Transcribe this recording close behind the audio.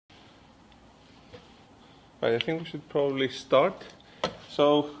Right, I think we should probably start.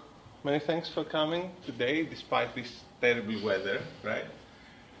 So, many thanks for coming today, despite this terrible weather, right?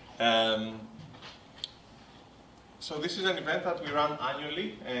 So this is an event that we run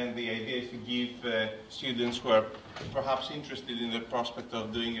annually, and the idea is to give students who are perhaps interested in the prospect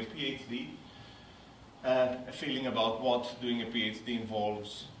of doing a PhD a feeling about what doing a PhD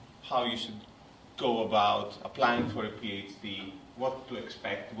involves, how you should go about applying for a PhD, what to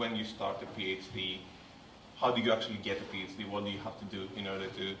expect when you start a PhD, how do you actually get a PhD, what do you have to do in order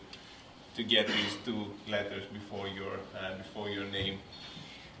to get these two letters before your name.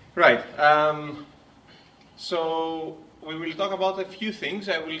 Right. So we will talk about a few things.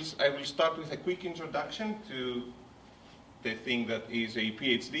 I will start with a quick introduction to the thing that is a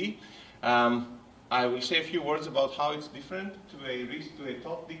PhD. I will say a few words about how it's different to a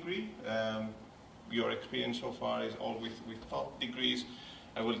taught degree. Your experience so far is all with taught degrees.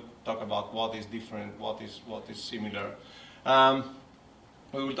 I will talk about what is different, what is similar.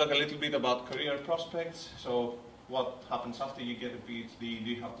 We will talk a little bit about career prospects. So what happens after you get a PhD? Do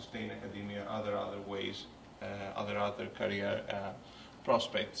you have to stay in academia? Other ways, other career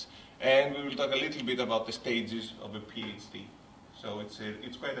prospects. And we will talk a little bit about the stages of a PhD. So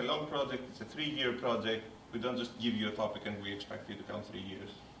it's quite a long project. It's a 3-year project. We don't just give you a topic and we expect you to come 3 years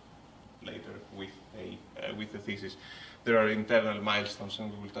later with a thesis. There are internal milestones,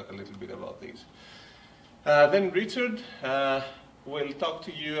 and we will talk a little bit about these. Then Richard will talk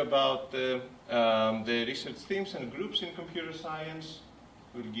to you about the research teams and groups in computer science.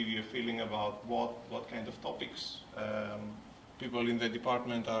 We'll give you a feeling about what kind of topics people in the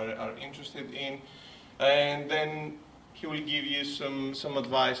department are interested in. And then he will give you some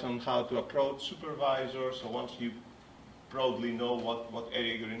advice on how to approach supervisors. So once you broadly know what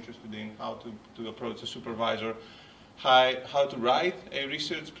area you're interested in, how to approach a supervisor, how to write a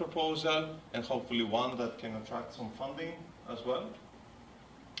research proposal, and hopefully one that can attract some funding as well.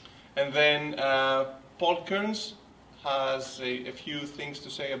 And then Paul Cairns has a few things to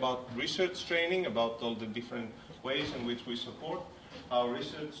say about research training, about all the different ways in which we support our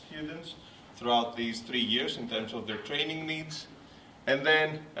research students throughout these 3 years in terms of their training needs. And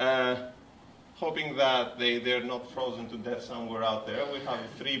then, hoping that they're not frozen to death somewhere out there, we have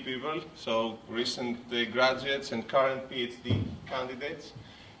 3 people, so recent graduates and current PhD candidates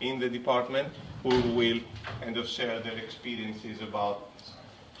in the department who will kind of share their experiences about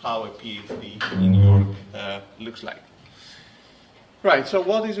how a PhD in York looks like. Right, so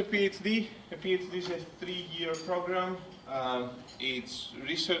what is a PhD? A PhD is a 3-year program. It's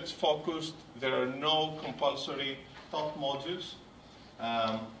research focused. There are no compulsory taught modules.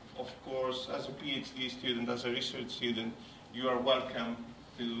 Of course, as a PhD student, as a research student, you are welcome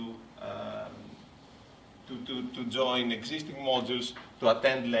to join existing modules, to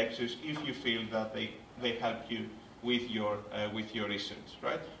attend lectures if you feel that they help you with your research,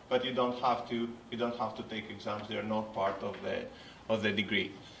 right? But you don't have to take exams. They are not part of the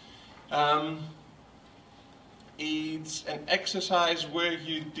degree. It's an exercise where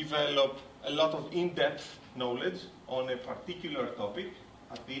you develop a lot of in-depth knowledge on a particular topic.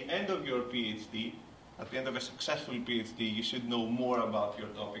 At the end of your PhD, at the end of a successful PhD, you should know more about your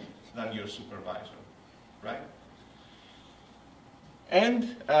topic than your supervisor, right?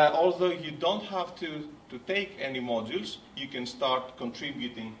 And although you don't have to take any modules, you can start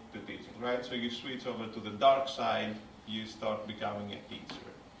contributing to teaching, right? So you switch over to the dark side, you start becoming a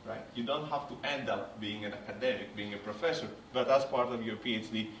teacher, right? You don't have to end up being an academic, being a professor, but as part of your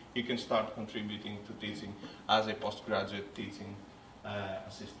PhD, you can start contributing to teaching as a postgraduate teaching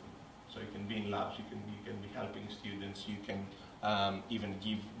assistant. So you can be in labs, you can be helping students, you can even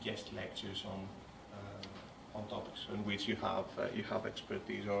give guest lectures on topics in which you have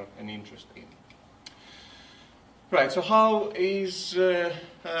expertise or an interest in. Right. So how is a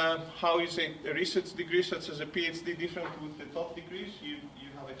research degree such as a PhD different with the taught degrees you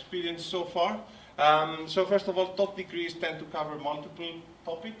have experienced so far? So first of all, taught degrees tend to cover multiple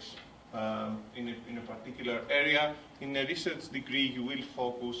topics in a particular area. In a research degree, you will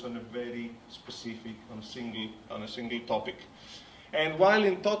focus on a very specific, on a single topic. And while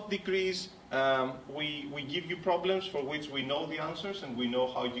in taught degrees, we give you problems for which we know the answers and we know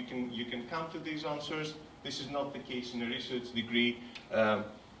how you can come to these answers. This is not the case in a research degree.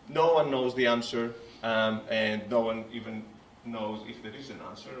 No one knows the answer, and no one even knows if there is an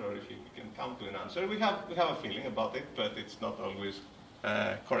answer or if you can come to an answer. We have a feeling about it, but it's not always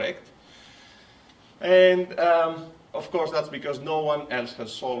correct. And of course, that's because no one else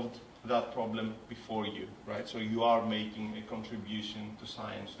has solved that problem before you, right? So you are making a contribution to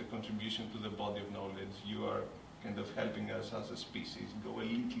science, a contribution to the body of knowledge. You are kind of helping us as a species go a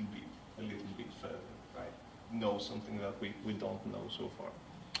little bit further, right? know something that we don't know so far.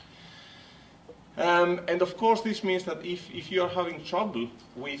 And of course, this means that if you are having trouble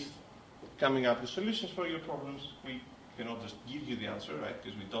with coming up with solutions for your problems, we cannot just give you the answer, right?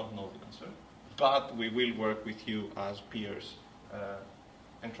 Because we don't know the answer. But we will work with you as peers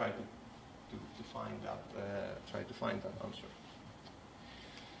and try to find that answer.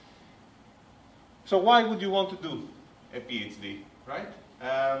 So why would you want to do a PhD, right?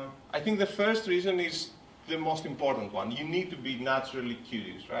 I think the first reason is the most important one. You need to be naturally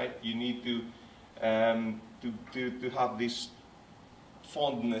curious, right? You need to have this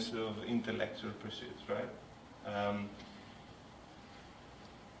fondness of intellectual pursuits, right?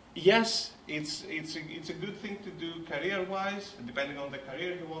 Yes, it's a good thing to do career-wise, depending on the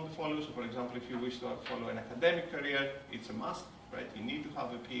career you want to follow. So, for example, if you wish to follow an academic career, it's a must, right? You need to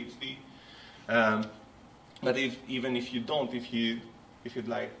have a PhD. But even if you don't, if you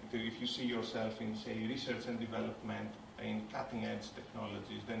see yourself in, say, research and development, in cutting-edge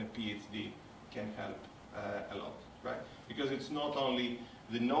technologies, then a PhD can help a lot, right? Because it's not only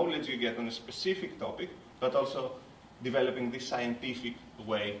the knowledge you get on a specific topic, but also developing this scientific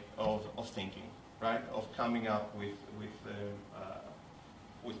way of thinking, right? Of coming up with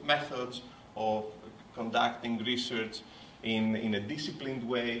methods of conducting research in a disciplined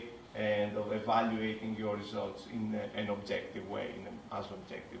way, and of evaluating your results in an objective way, in an as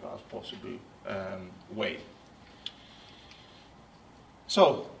objective as possible way.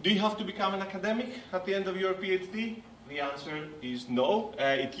 So, do you have to become an academic at the end of your PhD? The answer is no.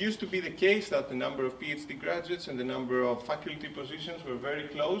 It used to be the case that the number of PhD graduates and the number of faculty positions were very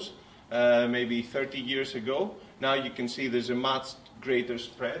close, maybe 30 years ago. Now you can see there's a much greater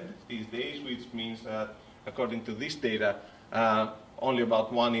spread these days, which means that, according to this data, only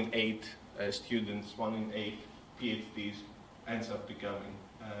about 1 in 8 students, 1 in 8 PhDs ends up becoming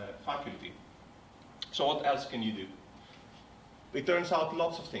faculty. So what else can you do? It turns out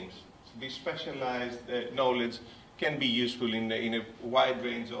lots of things. So this specialized knowledge can be useful in a wide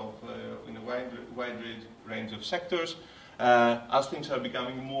range of sectors. As things are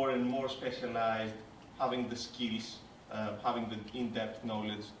becoming more and more specialized, having the skills, having the in-depth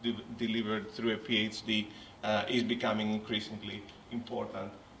knowledge delivered through a PhD is becoming increasingly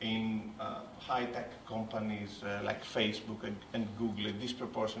important in high-tech companies like Facebook and Google. A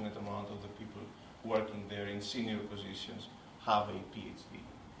disproportionate amount of the people working there in senior positions have a PhD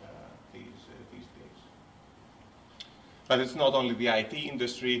these days. But it's not only the IT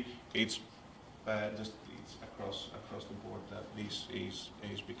industry, it's across the board that this is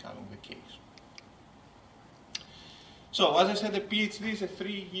becoming the case. So, as I said, the PhD is a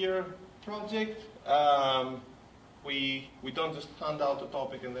 3-year project. We don't just hand out a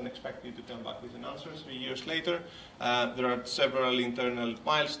topic and then expect you to come back with an answer 3 years later. There are several internal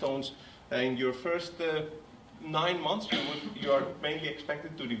milestones. In your first 9 months, you are mainly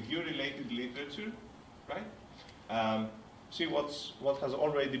expected to review related literature, right? See what has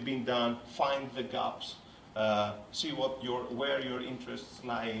already been done, find the gaps, see where your interests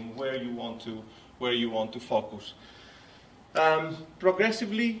lie, where you want to focus.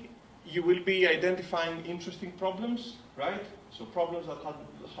 Progressively, you will be identifying interesting problems, right? So problems that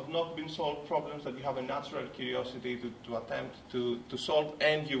have not been solved, problems that you have a natural curiosity to attempt to solve,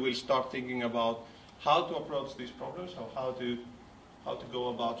 and you will start thinking about how to approach these problems, or how to go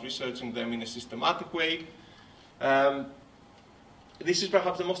about researching them in a systematic way. This is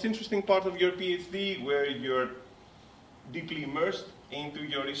perhaps the most interesting part of your PhD, where you're deeply immersed into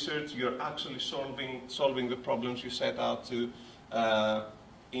your research. You're actually solving the problems you set out to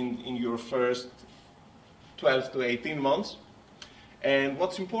in your first 12 to 18 months. And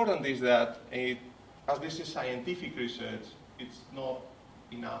what's important is that, as this is scientific research, it's not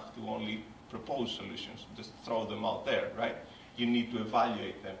enough to only propose solutions, just throw them out there, right? You need to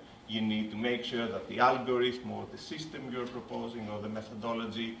evaluate them. You need to make sure that the algorithm or the system you're proposing or the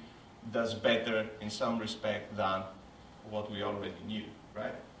methodology does better in some respect than what we already knew,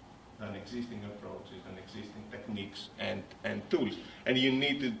 right? Than existing approaches and existing techniques and tools. And you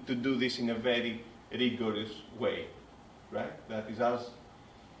need to do this in a very rigorous way, right? That is as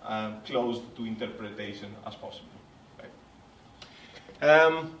close to interpretation as possible.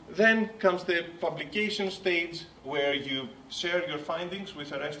 Then comes the publication stage, where you share your findings with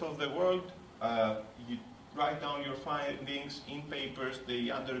the rest of the world. You write down your findings in papers.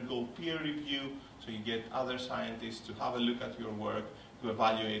 They undergo peer review, so you get other scientists to have a look at your work, to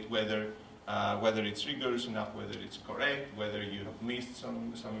evaluate whether it's rigorous enough, whether it's correct, whether you have missed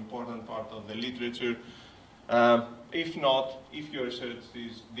some important part of the literature. If not, if your research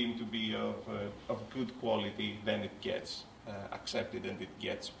is deemed to be of good quality, then it gets accepted and it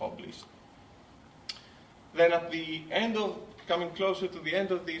gets published. Then at the end of, coming closer to the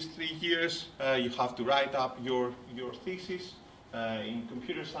end of these 3 years, you have to write up your thesis. In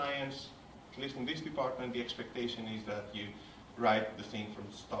computer science, at least in this department, the expectation is that you write the thing from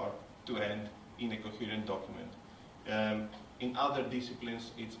start to end in a coherent document. In other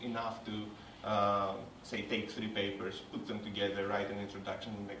disciplines, it's enough to, say, take 3 papers, put them together, write an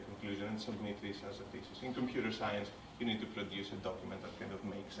introduction and a conclusion, and submit this as a thesis. In computer science, you need to produce a document that kind of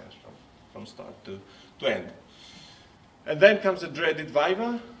makes sense from start to end. And then comes the dreaded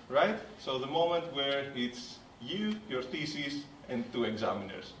viva, right? So the moment where it's you, your thesis, and 2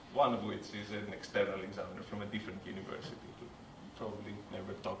 examiners, one of which is an external examiner from a different university who probably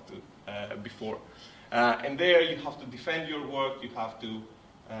never talked to before. And there you have to defend your work, you have to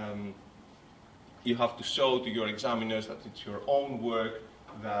show to your examiners that it's your own work,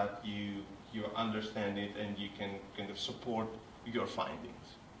 that you understand it, and you can kind of support your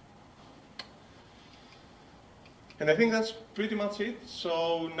findings. And I think that's pretty much it.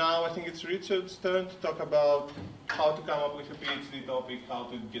 So now I think it's Richard's turn to talk about how to come up with a PhD topic, how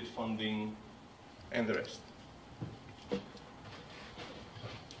to get funding, and the rest.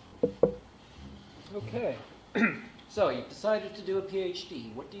 Okay. So you've decided to do a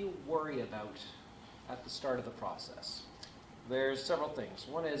PhD. What do you worry about at the start of the process? There's several things.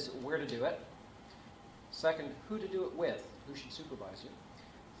 One is where to do it. Second, who to do it with, who should supervise you.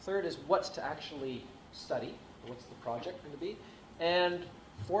 Third is what to actually study. What's the project going to be? And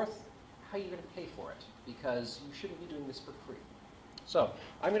fourth, how are you going to pay for it? Because you shouldn't be doing this for free. So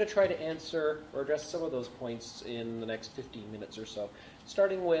I'm going to try to answer or address some of those points in the next 15 minutes or so,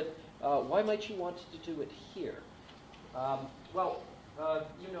 starting with why might you want to do it here?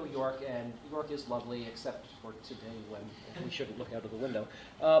 You know York, and York is lovely, except for today when we shouldn't look out of the window.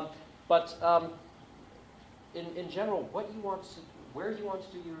 In general, where you want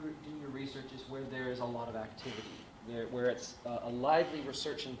to do your research is where there is a lot of activity, where it's a lively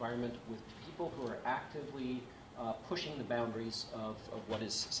research environment with people who are actively pushing the boundaries of what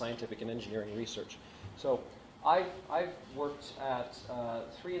is scientific and engineering research. So I've worked at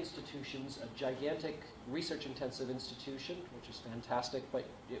 3 institutions, a gigantic research-intensive institution, which is fantastic, but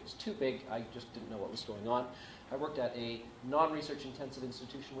it was too big. I just didn't know what was going on. I worked at a non-research-intensive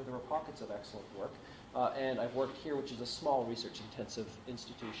institution where there were pockets of excellent work. And I've worked here, which is a small research-intensive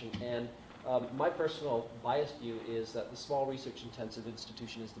institution. And my personal biased view is that the small research-intensive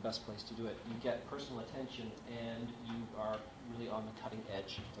institution is the best place to do it. You get personal attention, and you are really on the cutting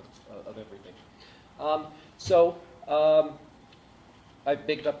edge of everything. I've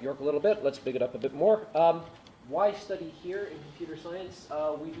bigged up York a little bit. Let's big it up a bit more. Why study here in computer science?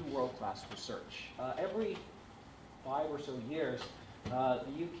 We do world-class research. Every 5 or so years, the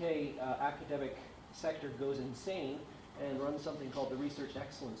UK academic sector goes insane and runs something called the Research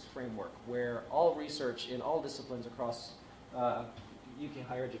Excellence Framework, where all research in all disciplines across UK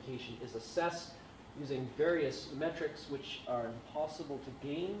higher education is assessed using various metrics which are impossible to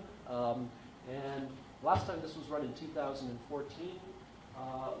gain. And last time this was run in 2014,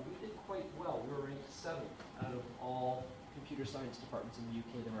 we did quite well. We were ranked 7th out of all computer science departments in the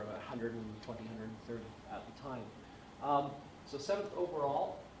UK. There were about 120, 130 at the time. So 7th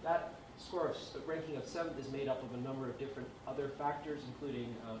overall. That score of ranking of 7th is made up of a number of different other factors,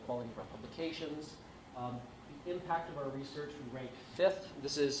 including quality of our publications, the impact of our research. We ranked 5th.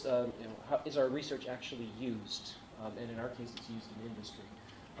 This is, how is our research actually used? And in our case, it's used in industry.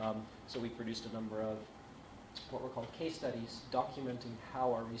 So we produced a number of what were called case studies documenting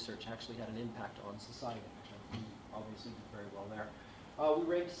how our research actually had an impact on society, which we obviously did very well there. We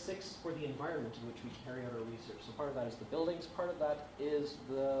ranked 6th for the environment in which we carry out our research. So part of that is the buildings, part of that is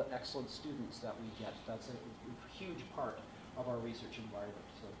the excellent students that we get. That's a huge part of our research environment.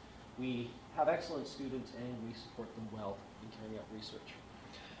 So we have excellent students and we support them well in carrying out research.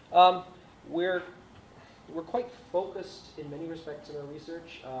 We're quite focused in many respects in our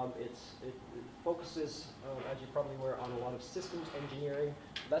research. It focuses, as you're probably aware, on a lot of systems engineering.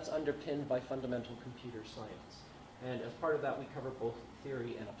 That's underpinned by fundamental computer science. And as part of that, we cover both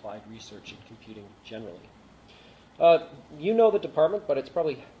theory and applied research in computing generally. You know the department, but it's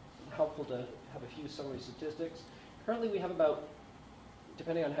probably helpful to have a few summary statistics. Currently, we have about,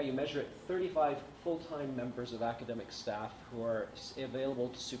 depending on how you measure it, 35 full-time members of academic staff who are available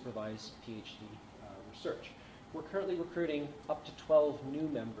to supervise PhD research. We're currently recruiting up to 12 new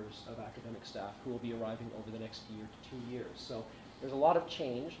members of academic staff who will be arriving over the next year to 2 years. So there's a lot of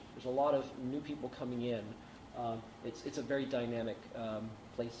change. There's a lot of new people coming in. It's a very dynamic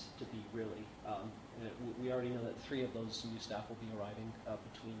place to be, really. We already know that 3 of those new staff will be arriving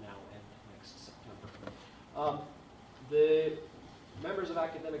between now and next September. members of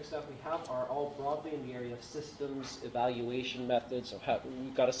academic staff we have are all broadly in the area of systems, evaluation methods. So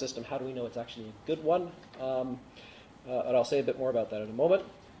we've got a system, how do we know it's actually a good one? And I'll say a bit more about that in a moment.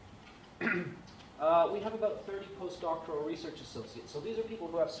 We have about 30 postdoctoral research associates. So these are people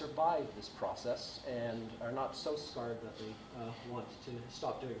who have survived this process and are not so scarred that they want to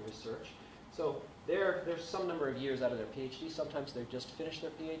stop doing research. So there's some number of years out of their PhD. Sometimes they've just finished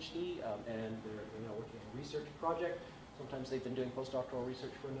their PhD and they're now working on a research project. Sometimes they've been doing postdoctoral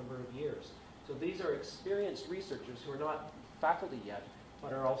research for a number of years. So these are experienced researchers who are not faculty yet,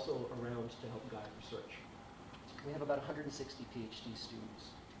 but are also around to help guide research. We have about 160 PhD students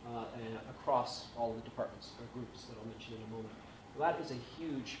and across all the departments or groups that I'll mention in a moment. That is a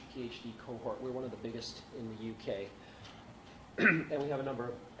huge PhD cohort. We're one of the biggest in the UK. And we have a number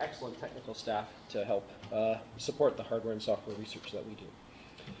of excellent technical staff to help support the hardware and software research that we do.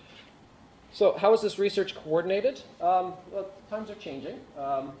 So how is this research coordinated? Well, times are changing.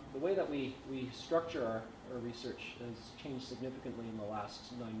 The way that we structure our research has changed significantly in the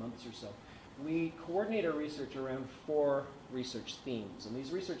last 9 months or so. We coordinate our research around 4 research themes, and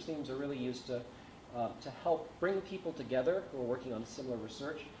these research themes are really used to help bring people together who are working on similar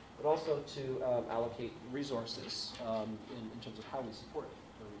research, but also to allocate resources in terms of how we support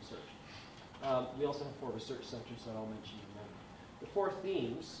the research. We also have 4 research centers that I'll mention in a moment. The 4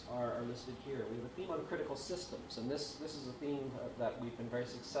 themes are listed here. We have a theme on critical systems, and this is a theme that we've been very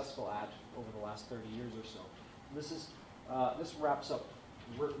successful at over the last 30 years or so. This wraps up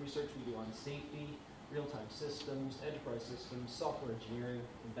research we do on safety, real-time systems, enterprise systems, software engineering,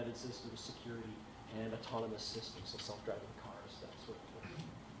 embedded systems, security, and autonomous systems, so self-driving cars, that sort of thing.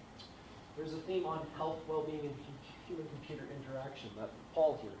 There's a theme on health, well-being, and human-computer interaction that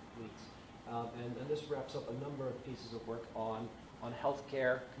Paul here leads. And this wraps up a number of pieces of work on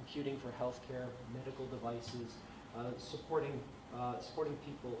healthcare, computing for healthcare, medical devices, supporting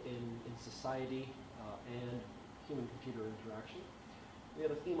people in society, and human-computer interaction. We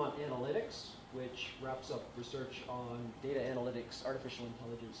have a theme on analytics, which wraps up research on data analytics, artificial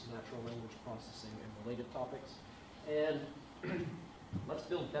intelligence, natural language processing, and related topics. And let's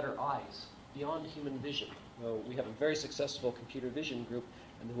build better eyes beyond human vision. We have a very successful computer vision group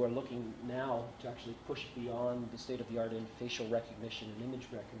and who are looking now to actually push beyond the state-of-the-art in facial recognition and image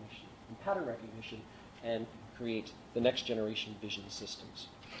recognition and pattern recognition and create the next generation vision systems.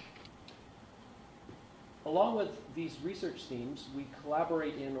 Along with these research themes, we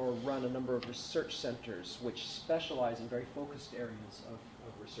collaborate in or run a number of research centers which specialize in very focused areas of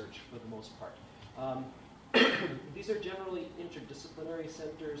research for the most part. These are generally interdisciplinary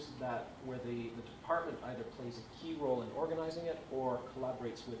centers where the department either plays a key role in organizing it or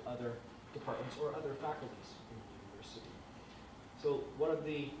collaborates with other departments or other faculties in the university. So one of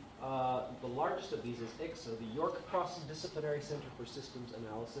the largest of these is ICSA, the York Cross-Disciplinary Center for Systems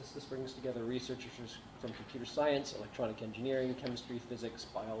Analysis. This brings together researchers from computer science, electronic engineering, chemistry, physics,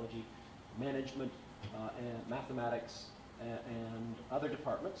 biology, management, and mathematics, and other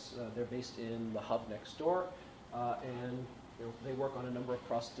departments. They're based in the hub next door, and they work on a number of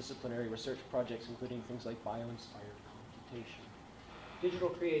cross-disciplinary research projects, including things like bio-inspired computation. Digital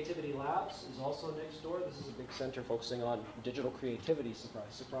Creativity Labs is also next door. This is a big center focusing on digital creativity, surprise,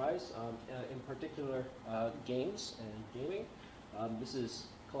 surprise, in particular games and gaming. This is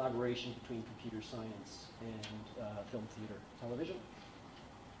collaboration between computer science and film, theater, television.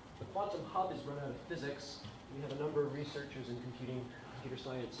 The Quantum Hub is run out of physics. We have a number of researchers in computer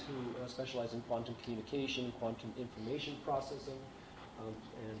science who specialize in quantum communication, quantum information processing,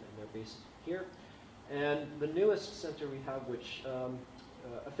 and they're based here. And the newest center we have, which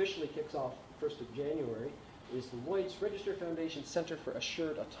officially kicks off 1st of January, is the Lloyd's Register Foundation Center for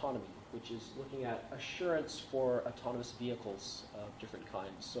Assured Autonomy, which is looking at assurance for autonomous vehicles of different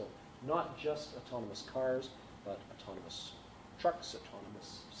kinds. So not just autonomous cars, but autonomous trucks,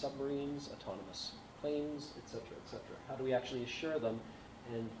 autonomous submarines, autonomous planes, etc., etc. How do we actually assure them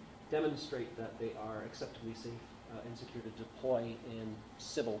and demonstrate that they are acceptably safe and secure to deploy in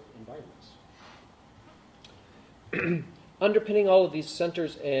civil environments? Underpinning all of these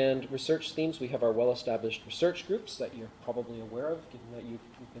centers and research themes, we have our well-established research groups that you're probably aware of, given that you've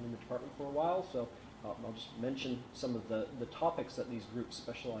been in the department for a while. So I'll just mention some of the topics that these groups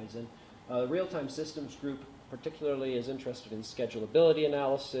specialize in. The real-time systems group particularly is interested in schedulability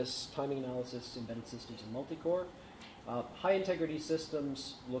analysis, timing analysis, embedded systems, and multi-core. High-integrity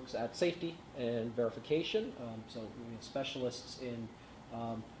systems looks at safety and verification. So we have specialists in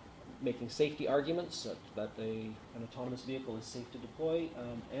making safety arguments that an autonomous vehicle is safe to deploy,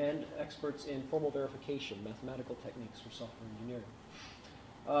 and experts in formal verification, mathematical techniques for software engineering.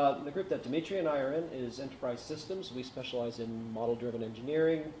 The group that Dimitri and I are in is Enterprise Systems. We specialize in model-driven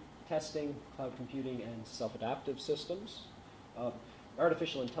engineering, testing, cloud computing, and self-adaptive systems.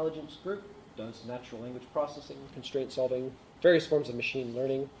 Artificial Intelligence group does natural language processing, constraint solving, various forms of machine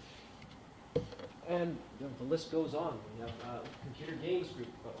learning. And the list goes on. We have a computer games group,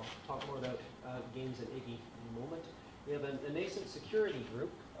 but I'll talk more about games and Iggy in a moment. We have a nascent security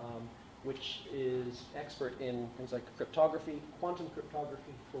group, which is expert in things like cryptography, quantum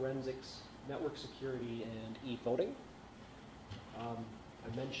cryptography, forensics, network security, and e-voting.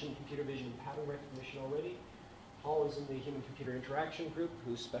 I mentioned computer vision and pattern recognition already. Paul is in the human-computer interaction group,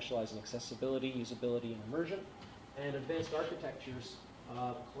 who specialize in accessibility, usability, and immersion. And Advanced Architectures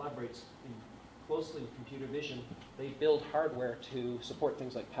collaborates closely with computer vision. They build hardware to support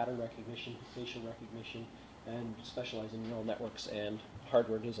things like pattern recognition, facial recognition, and specialize in neural networks and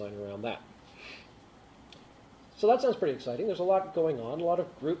hardware design around that. So that sounds pretty exciting. There's a lot going on, a lot of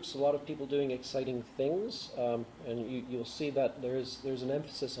groups, a lot of people doing exciting things, and you'll see that there's an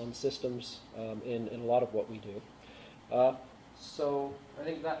emphasis on systems in a lot of what we do. So I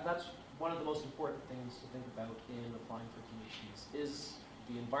think that's one of the most important things to think about in applying for PhDs is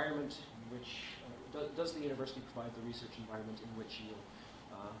the environment in which, does the university provide the research environment in which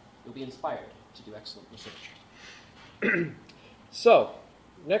you'll be inspired to do excellent research. So,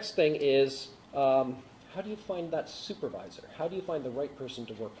 next thing is, how do you find that supervisor? How do you find the right person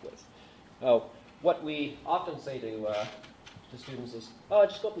to work with? What we often say to students is, oh,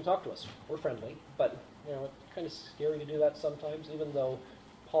 just go up and talk to us. We're friendly, but it's kind of scary to do that sometimes, even though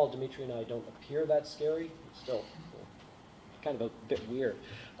Paul, Dimitri, and I don't appear that scary. It's still kind of a bit weird.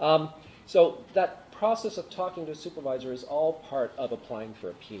 So that process of talking to a supervisor is all part of applying for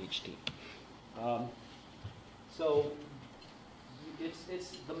a PhD. So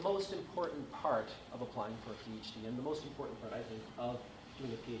it's the most important part of applying for a PhD, and the most important part, I think, of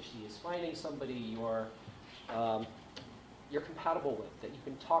doing a PhD is finding somebody you're compatible with, that you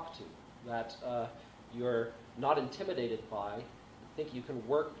can talk to, that you're not intimidated by, think you can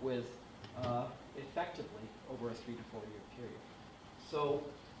work with effectively over a 3 to 4 year period. So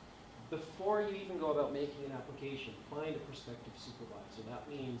before you even go about making an application, find a prospective supervisor. That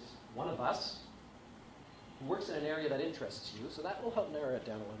means one of us who works in an area that interests you, so that will help narrow it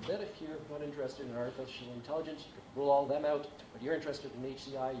down a little bit. If you're not interested in artificial intelligence, you can rule all them out, but you're interested in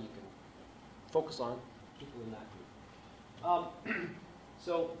HCI, you can focus on people in that group.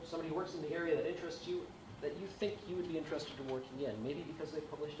 So somebody who works in the area that interests you, that you think you would be interested in working in, maybe because they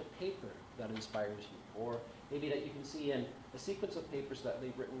published a paper that inspires you, or maybe that you can see in a sequence of papers that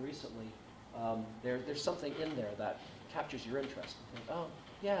they've written recently, there's something in there that captures your interest. You think, oh,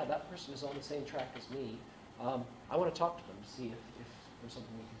 yeah, that person is on the same track as me. I want to talk to them to see if there's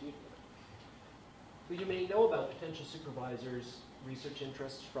something we can do together. But you may know about potential supervisors' research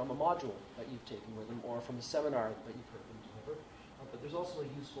interests from a module that you've taken with them, or from a seminar that you've heard them deliver. But there's also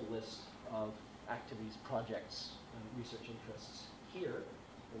a useful list of activities, projects, and research interests here,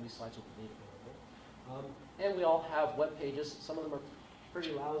 and these slides will be made available. And we all have web pages. Some of them are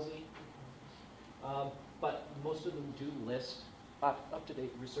pretty lousy, but most of them do list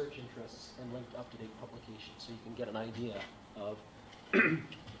up-to-date research interests and linked up-to-date publications, so you can get an idea of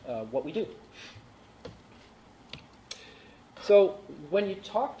what we do. So when you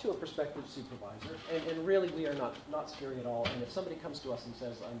talk to a prospective supervisor, and really we are not scary at all, and if somebody comes to us and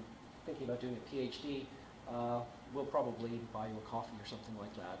says, I'm thinking about doing a PhD, we'll probably buy you a coffee or something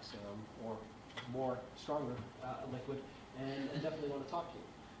like that, or more stronger liquid, and definitely want to talk to you.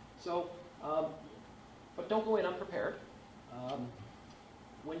 So, but don't go in unprepared.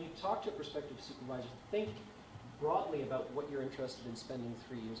 When you talk to a prospective supervisor, think broadly about what you're interested in spending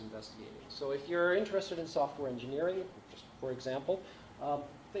 3 years investigating. So if you're interested in software engineering, just for example,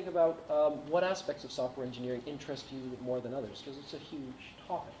 think about what aspects of software engineering interest you more than others, because it's a huge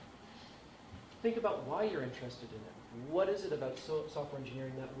topic. Think about why you're interested in it. What is it about software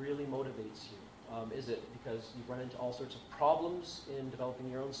engineering that really motivates you? Is it because you've run into all sorts of problems in developing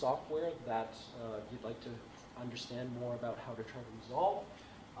your own software that you'd like to understand more about how to try to resolve?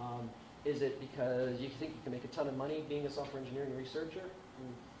 Is it because you think you can make a ton of money being a software engineering researcher?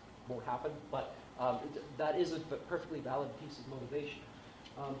 Won't happen, but that is a perfectly valid piece of motivation.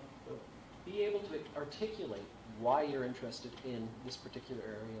 Be able to articulate why you're interested in this particular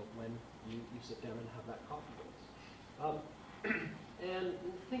area when you sit down and have that coffee with us. And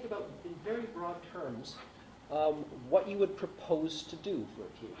think about, in very broad terms, what you would propose to do for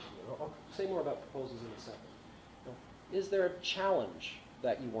a PhD. I'll say more about proposals in a second. Is there a challenge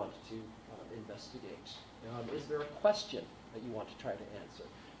that you want to investigate? Is there a question that you want to try to answer?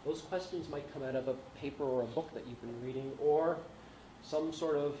 Those questions might come out of a paper or a book that you've been reading, or some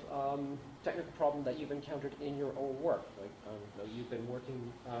sort of technical problem that you've encountered in your own work. Like you've been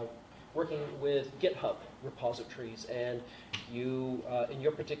working with GitHub repositories, and you, in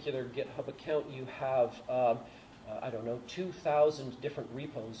your particular GitHub account, you have, I don't know, 2,000 different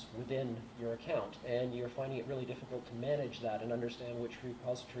repos within your account, and you're finding it really difficult to manage that and understand which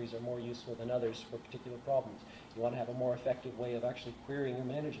repositories are more useful than others for particular problems. You want to have a more effective way of actually querying and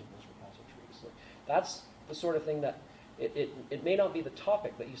managing those repositories. So that's the sort of thing that, it may not be the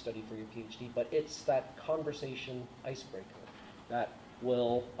topic that you study for your PhD, but it's that conversation icebreaker that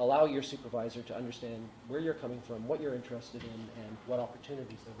will allow your supervisor to understand where you're coming from, what you're interested in, and what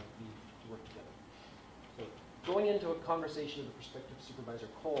opportunities there might be to work together. So going into a conversation with a prospective supervisor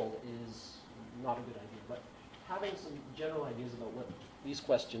cold is not a good idea, but having some general ideas about what these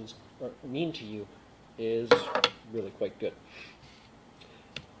questions mean to you is really quite good.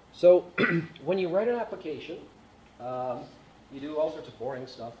 So when you write an application, you do all sorts of boring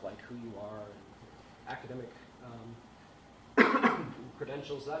stuff like who you are, and academic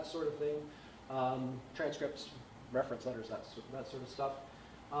credentials, that sort of thing, transcripts, reference letters, that sort of stuff.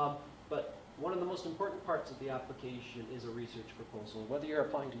 But one of the most important parts of the application is a research proposal. Whether you're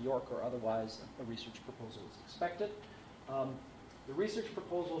applying to York or otherwise, a research proposal is expected. The research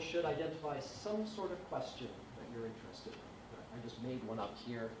proposal should identify some sort of question that you're interested in. I just made one up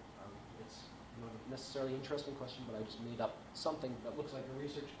here. It's not a necessarily interesting question, but I just made up something that looks like a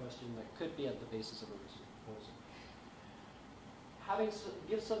research question that could be at the basis of a research proposal.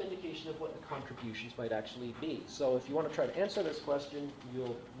 Give some indication of what the contributions might actually be. So if you want to try to answer this question,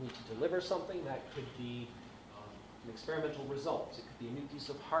 you'll need to deliver something that could be an experimental result. It could be a new piece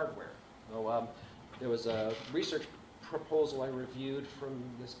of hardware. So there was a research proposal I reviewed from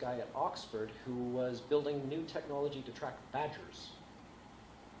this guy at Oxford who was building new technology to track badgers.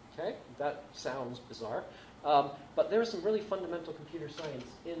 Okay, that sounds bizarre. But there was some really fundamental computer science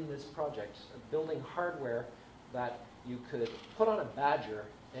in this project, building hardware that you could put on a badger,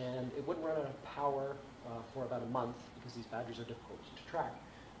 and it wouldn't run out of power for about a month because these badgers are difficult to track.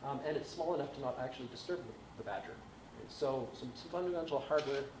 And it's small enough to not actually disturb the badger. So some fundamental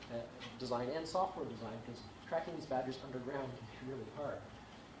hardware design and software design, because tracking these badgers underground can be really hard.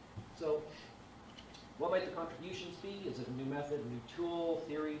 So what might the contributions be? Is it a new method, a new tool,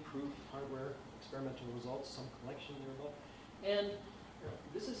 theory, proof, hardware, experimental results, some collection thereof? And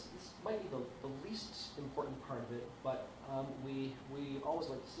this might be the least important part of it, but we always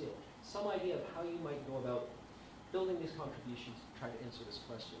like to see it. Some idea of how you might go about building these contributions to try to answer this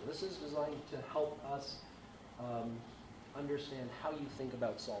question. This is designed to help us understand how you think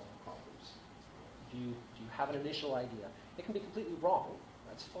about solving problems. Do you have an initial idea? It can be completely wrong,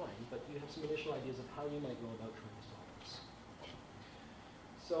 that's fine, but you have some initial ideas of how you might go about trying to solve this.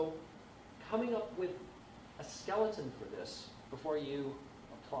 So coming up with a skeleton for this before you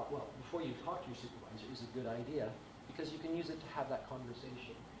talk to your supervisor is a good idea, because you can use it to have that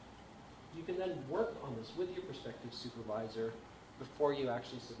conversation. You can then work on this with your prospective supervisor before you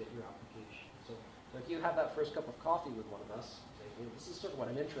actually submit your application. So if you have that first cup of coffee with one of us, say, hey, this is sort of what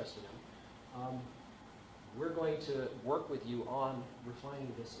I'm interested in, we're going to work with you on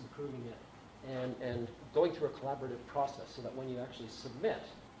refining this, improving it, and going through a collaborative process so that when you actually submit,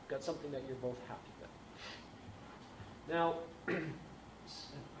 you've got something that you're both happy with. Now,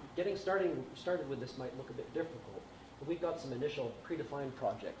 getting started with this might look a bit difficult, but we've got some initial predefined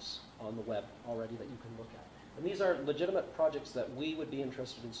projects on the web already that you can look at. And these are legitimate projects that we would be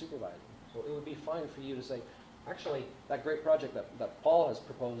interested in supervising. So it would be fine for you to say, actually, that great project that Paul has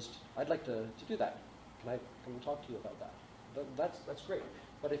proposed, I'd like to do that. Can I come and talk to you about that? That's great.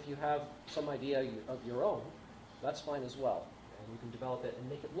 But if you have some idea of your own, that's fine as well. And you can develop it and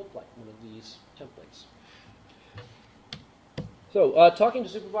make it look like one of these templates. So talking to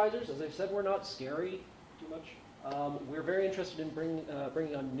supervisors, as I said, we're not scary too much. We're very interested in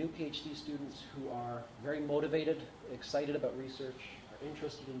bringing on new PhD students who are very motivated, excited about research, are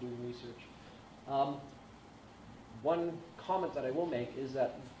interested in doing research. One comment that I will make is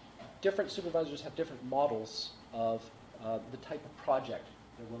that different supervisors have different models of the type of project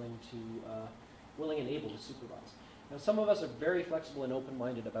they're willing and able to supervise. Now, some of us are very flexible and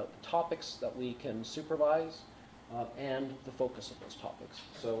open-minded about the topics that we can supervise and the focus of those topics.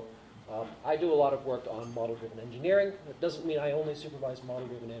 So I do a lot of work on model-driven engineering. That doesn't mean I only supervise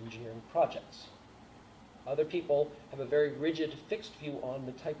model-driven engineering projects. Other people have a very rigid, fixed view on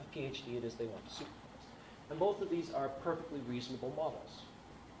the type of PhD it is they want to supervise. And both of these are perfectly reasonable models.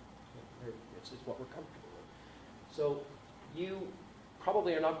 It's what we're comfortable with. So you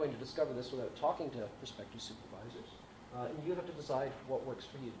probably are not going to discover this without talking to prospective supervisors. And you have to decide what works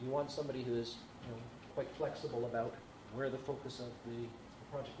for you. Do you want somebody who is quite flexible about where the focus of the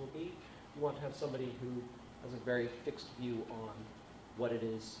project will be. You want to have somebody who has a very fixed view on what it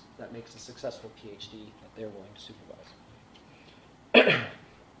is that makes a successful PhD that they're willing to supervise.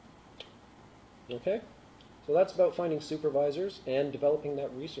 Okay, so that's about finding supervisors and developing that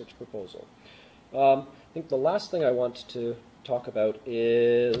research proposal. I think the last thing I want to talk about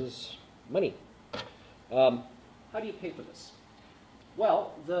is money. How do you pay for this?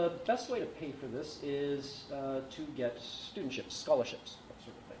 Well, the best way to pay for this is to get studentships, scholarships, that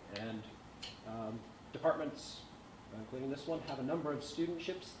sort of thing. And departments, including this one, have a number of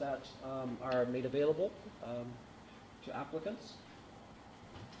studentships that are made available to applicants.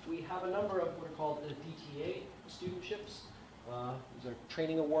 We have a number of what are called DTA studentships. These are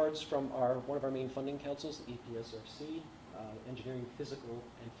training awards from one of our main funding councils, the EPSRC, Engineering, Physical,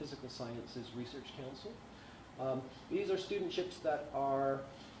 and Physical Sciences Research Council. These are studentships that are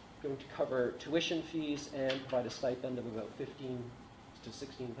going to cover tuition fees and provide a stipend of about 15 to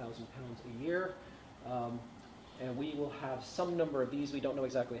 16,000 pounds a year. And we will have some number of these. We don't know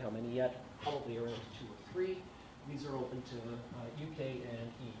exactly how many yet, probably around 2 or 3. These are open to UK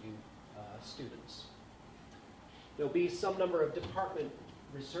and EU students. There'll be some number of department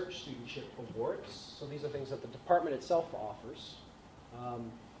research studentship awards. So these are things that the department itself offers.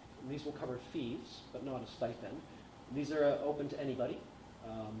 These will cover fees, but not a stipend. These are open to anybody.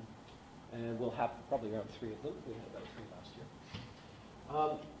 And we'll have probably around 3 of them. We had about 3 last year.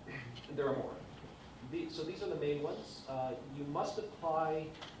 There are more. So these are the main ones. You must apply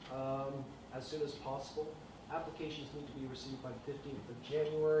as soon as possible. Applications need to be received by the 15th of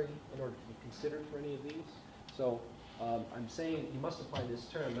January in order to be considered for any of these. So I'm saying you must apply this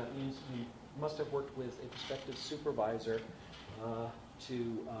term. That means you must have worked with a prospective supervisor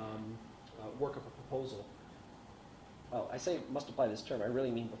to work up a proposal. Well, I say must apply this term. I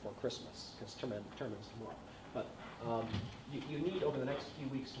really mean before Christmas, because term ends tomorrow. But you need over the next few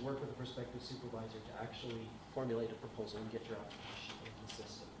weeks to work with a prospective supervisor to actually formulate a proposal and get your application into the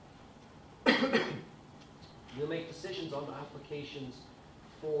system. You'll make decisions on the applications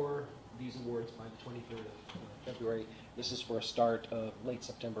for these awards by the 23rd of February. This is for a start of late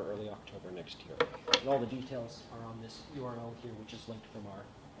September, early October next year. And all the details are on this URL here, which is linked from our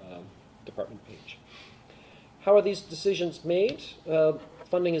department page. How are these decisions made?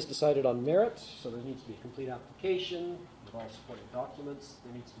 Funding is decided on merit, so there needs to be a complete application with all supporting documents.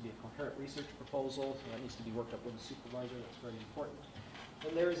 There needs to be a coherent research proposal, so that needs to be worked up with a supervisor. That's very important.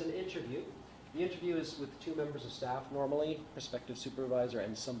 And there is an interview. The interview is with 2 members of staff normally, prospective supervisor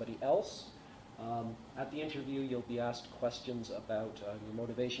and somebody else. At the interview, you'll be asked questions about your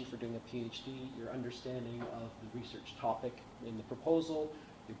motivation for doing a PhD, your understanding of the research topic in the proposal,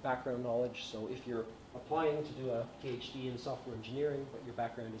 your background knowledge. So if you're applying to do a PhD in software engineering, but your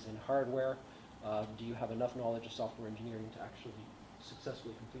background is in hardware, do you have enough knowledge of software engineering to actually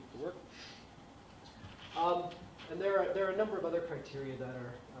successfully complete the work? And there are a number of other criteria that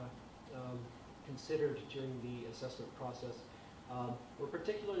are considered during the assessment process. We're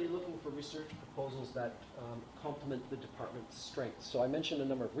particularly looking for research proposals that complement the department's strengths. So I mentioned a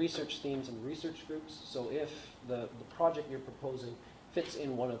number of research themes and research groups. So if the project you're proposing fits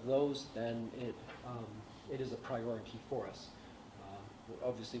in one of those, then it is a priority for us.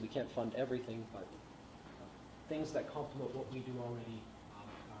 Obviously, we can't fund everything, but things that complement what we do already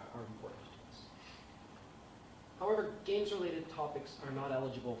are important to us. However, games-related topics are not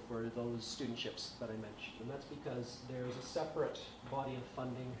eligible for those studentships that I mentioned, and that's because there's a separate body of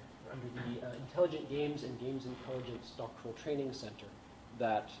funding under the Intelligent Games and Games Intelligence Doctoral Training Center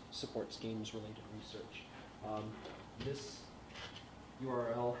that supports games-related research. This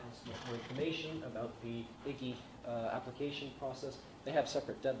URL has much more information about the IGI application process. They have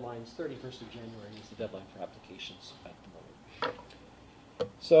separate deadlines. 31st of January is the deadline for applications at the moment.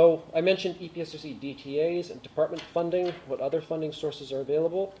 So I mentioned EPSRC DTAs and department funding. What other funding sources are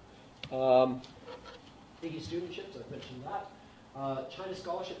available? IGI studentships, I've mentioned that. China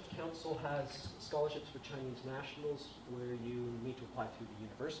Scholarship Council has scholarships for Chinese nationals where you need to apply through the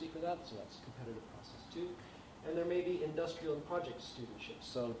university for that, so that's a competitive process too. And there may be industrial and project studentships.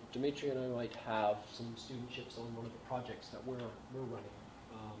 So Dimitri and I might have some studentships on one of the projects that we're running.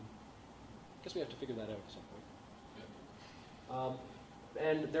 I guess we have to figure that out at some point. Yeah.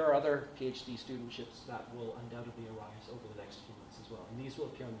 And there are other PhD studentships that will undoubtedly arise over the next few months as well. And these will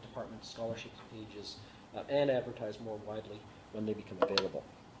appear on the department scholarships pages and advertised more widely when they become available.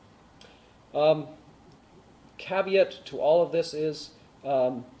 Caveat to all of this is,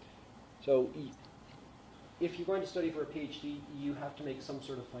 if you're going to study for a PhD, you have to make some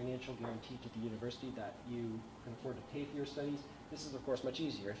sort of financial guarantee to the university that you can afford to pay for your studies. This is, of course, much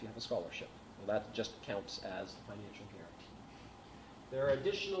easier if you have a scholarship. That just counts as the financial guarantee. There are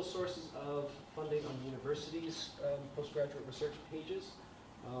additional sources of funding on the university's postgraduate research pages.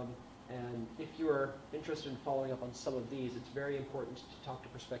 And if you are interested in following up on some of these, it's very important to talk to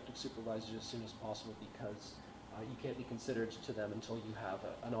prospective supervisors as soon as possible, because you can't be considered to them until you have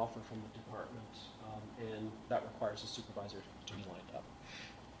an offer from the department, and that requires a supervisor to be lined up.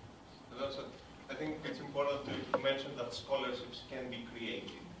 I think it's important to mention that scholarships can be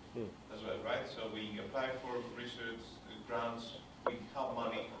created as well, right? So we apply for research grants, we have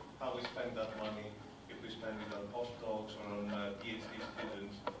money, how we spend that money, if we spend it on postdocs or on PhD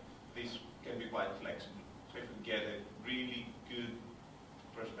students, this can be quite flexible. So if we get a really good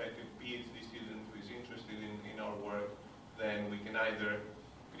prospective PhD student who is interested in our work, then we can either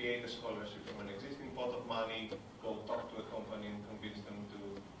create a scholarship from an existing pot of money, go talk to a company and convince them to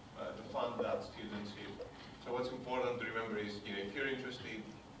fund that studentship. So what's important to remember is, if you're interested,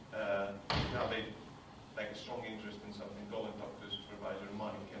 you have a strong interest in something, go and talk to a supervisor,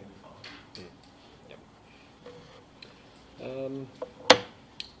 money can be found.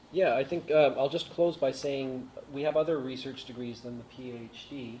 Yeah, I think I'll just close by saying we have other research degrees than the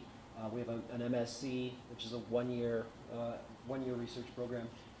PhD. We have an MSc, which is a one-year research program.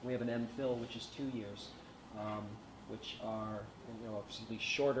 We have an MPhil, which is 2 years, which are obviously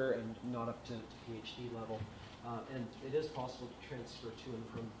shorter and not up to PhD level. And it is possible to transfer to and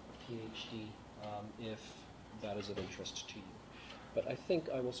from a PhD if that is of interest to you. But I think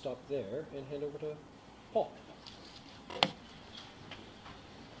I will stop there and hand over to Paul.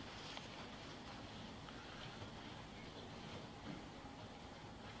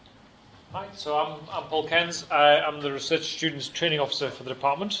 Hi, so I'm Paul Cairns. I'm the Research Students Training Officer for the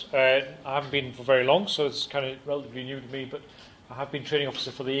department. I haven't been for very long, so it's kind of relatively new to me, but I have been Training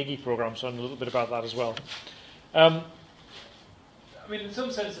Officer for the IGGI program, so I know a little bit about that as well. I mean, in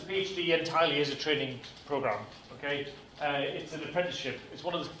some sense, the PhD entirely is a training program, okay? It's an apprenticeship. It's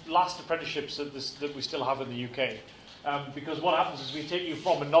one of the last apprenticeships that we still have in the UK. Because what happens is we take you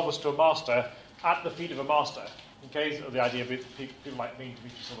from a novice to a master at the feet of a master. Okay, so the idea of people like me,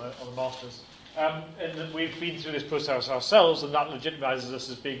 Dimitris, or the masters. And we've been through this process ourselves, and that legitimizes us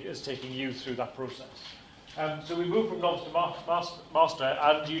as taking you through that process. So we move from novice to master,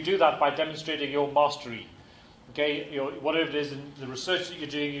 and you do that by demonstrating your mastery. Okay, whatever it is in the research that you're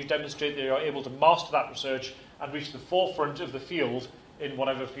doing, you demonstrate that you're able to master that research and reach the forefront of the field in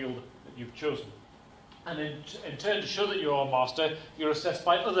whatever field that you've chosen. And in turn, to show that you're a master, you're assessed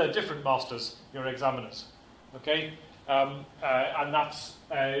by other different masters, your examiners. Okay, and that's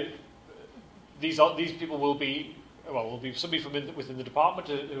these people will be somebody from within the department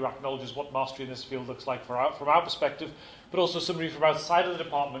who acknowledges what mastery in this field looks like from our perspective, but also somebody from outside of the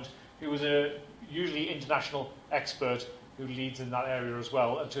department who is a usually international expert who leads in that area as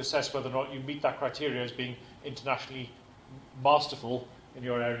well, and to assess whether or not you meet that criteria as being internationally masterful in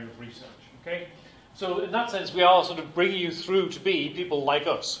your area of research. Okay, so in that sense, we are sort of bringing you through to be people like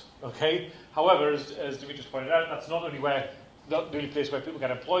us. Okay. However, as Dimitris pointed out, that's not only the only place where people get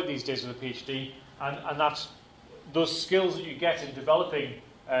employed these days with a PhD, and that's those skills that you get in developing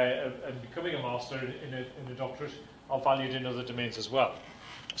and becoming a master in a doctorate are valued in other domains as well.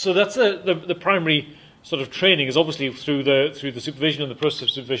 So that's the primary sort of training is obviously through the supervision and the process of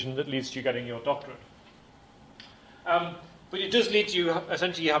supervision that leads to you getting your doctorate. But it does lead to you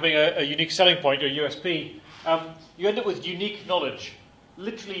essentially having a unique selling point, or USP. You end up with unique knowledge.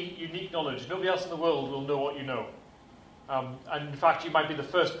 Literally unique knowledge. Nobody else in the world will know what you know. And in fact, you might be the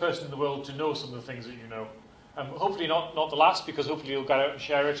first person in the world to know some of the things that you know. Hopefully not the last, because hopefully you'll go out and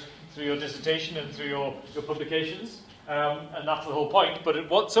share it through your dissertation and through your publications. And that's the whole point. But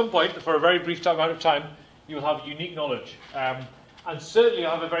at some point, for a very brief amount of time, you will have unique knowledge. And certainly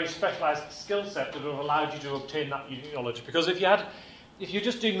you'll have a very specialised skill set that will have allowed you to obtain that unique knowledge. Because if you're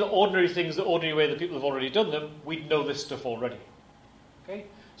just doing the ordinary things the ordinary way that people have already done them, we'd know this stuff already. Okay?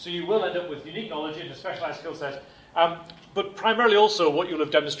 So you will end up with unique knowledge in a specialised skill set, but primarily also what you'll have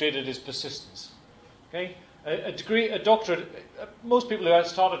demonstrated is persistence. Okay? A doctorate, most people who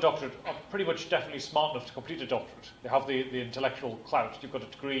start a doctorate are pretty much definitely smart enough to complete a doctorate. They have the intellectual clout. You've got a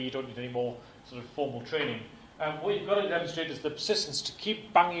degree, you don't need any more sort of formal training. What you've got to demonstrate is the persistence to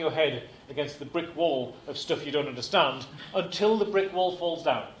keep banging your head against the brick wall of stuff you don't understand until the brick wall falls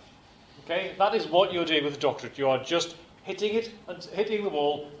down. Okay? That is what you're doing with a doctorate. You are just hitting the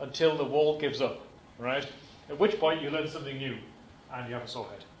wall until the wall gives up, right? At which point you learn something new, and you have a sore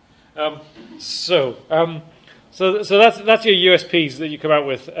head. So that's your USPs that you come out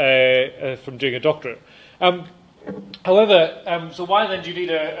with from doing a doctorate. However, so why then do you need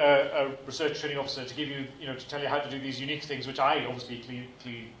a research training officer to give you, to tell you how to do these unique things, which I obviously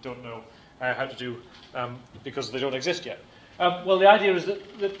clearly don't know? how to do because they don't exist yet. Well, the idea is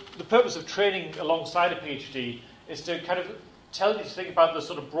that the purpose of training alongside a PhD is to kind of tell you to think about the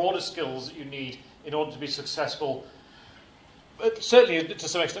sort of broader skills that you need in order to be successful. But certainly, to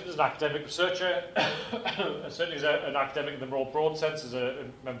some extent, as an academic researcher, certainly as an academic in the more broad sense, as a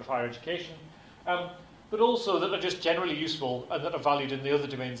member of higher education, but also that are just generally useful and that are valued in the other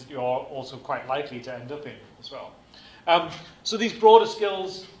domains that you are also quite likely to end up in as well. So these broader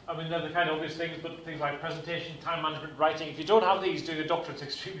skills, I mean, they're the kind of obvious things, but things like presentation, time management, writing, if you don't have these, doing a doctorate's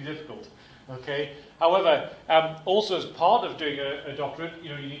extremely difficult. Okay. However, also as part of doing a doctorate,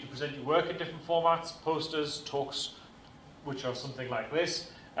 you need to present your work in different formats, posters, talks, which are something like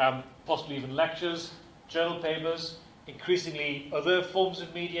this, possibly even lectures, journal papers, increasingly other forms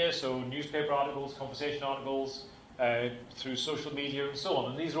of media, so newspaper articles, conversation articles, through social media and so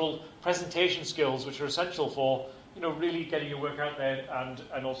on. And these are all presentation skills which are essential for really getting your work out there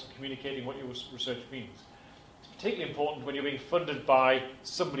and also communicating what your research means. It's particularly important when you're being funded by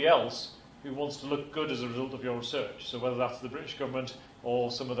somebody else who wants to look good as a result of your research. So whether that's the British government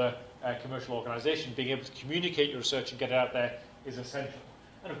or some other commercial organisation, being able to communicate your research and get it out there is essential.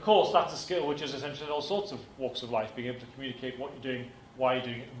 And of course, that's a skill which is essential in all sorts of walks of life, being able to communicate what you're doing, why you're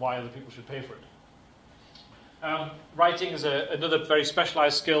doing it, and why other people should pay for it. Writing is another very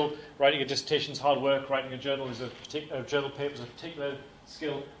specialised skill. Writing a dissertation is hard work. Writing a journal is a journal paper is a particular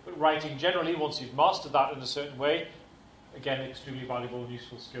skill. But writing generally, once you've mastered that in a certain way, again, extremely valuable and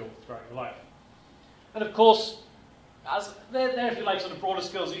useful skill throughout your life. And of course, as they're if you like, sort of broader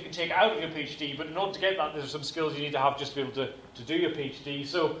skills that you can take out of your PhD, but in order to get that, there's some skills you need to have just to be able to do your PhD.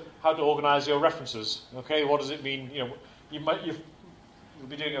 So, how to organise your references. Okay, what does it mean? You'll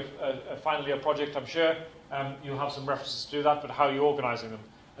be doing a final year project, I'm sure. You'll have some references to do that, but how are you organising them?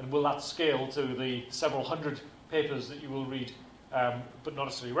 And will that scale to the several hundred papers that you will read, but not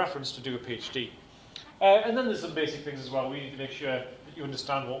necessarily reference to do a PhD? And then there's some basic things as well. We need to make sure that you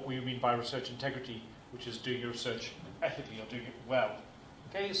understand what we mean by research integrity, which is doing your research ethically or doing it well.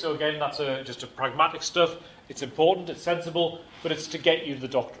 Okay, so again, that's just a pragmatic stuff. It's important, it's sensible, but it's to get you the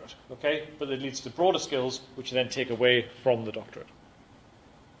doctorate. Okay, but it leads to broader skills, which you then take away from the doctorate.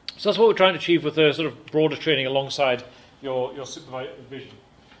 So that's what we're trying to achieve with the sort of broader training alongside your supervision.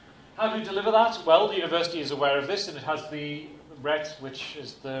 How do we deliver that? Well, the university is aware of this, and it has the RET, which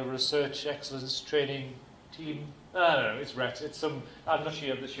is the Research Excellence Training Team. No, it's RET. It's some. I'm not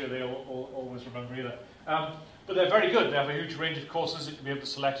sure this year they always remember either. But they're very good. They have a huge range of courses that you can be able to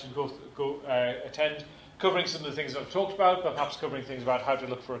select and go attend, covering some of the things that I've talked about, but perhaps covering things about how to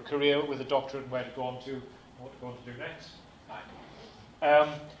look for a career with a doctorate and where to go on to, and what to go on to do next.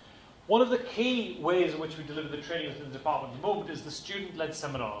 One of the key ways in which we deliver the training within the department at the moment is the student-led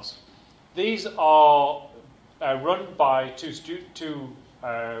seminars. These are run by two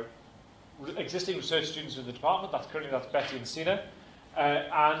existing research students in the department. That's Betty and Sina.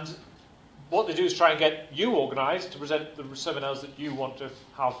 And what they do is try and get you organised to present the seminars that you want to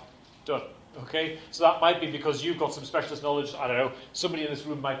have done. Okay, so that might be because you've got some specialist knowledge. I don't know. Somebody in this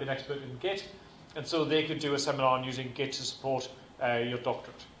room might be an expert in Git, and so they could do a seminar on using Git to support your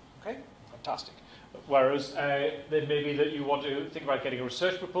doctorate. Okay, fantastic. Whereas then maybe that you want to think about getting a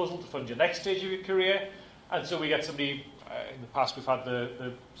research proposal to fund your next stage of your career, and so we get somebody. In the past, we've had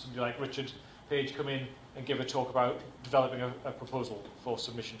somebody like Richard Paige come in and give a talk about developing a proposal for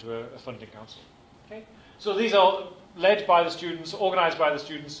submission to a funding council. Okay, so these are led by the students, organised by the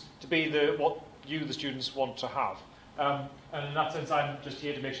students to be what you, the students, want to have. And in that sense, I'm just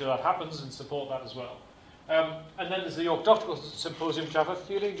here to make sure that happens and support that as well. And then there's the York Doctoral Symposium, which I have a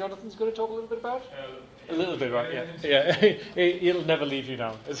feeling Jonathan's going to talk a little bit about. A little bit, right? Yeah. He'll never leave you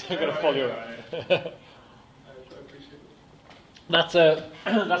now. It's going to follow you around.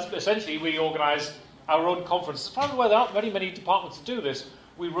 That's essentially, we organise our own conference. As far as there aren't very many departments that do this.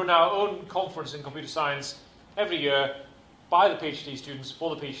 We run our own conference in computer science every year by the PhD students,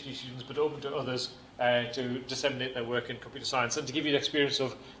 for the PhD students, but open to others to disseminate their work in computer science and to give you the experience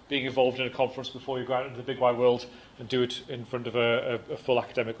of being involved in a conference before you go out into the big wide world and do it in front of a full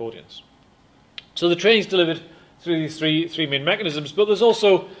academic audience. So the training is delivered through these three main mechanisms, but there's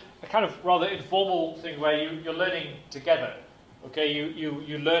also a kind of rather informal thing where you're learning together. Okay,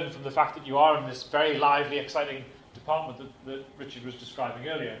 you learn from the fact that you are in this very lively, exciting department that Richard was describing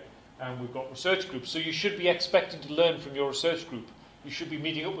earlier, and we've got research groups. So you should be expecting to learn from your research group. You should be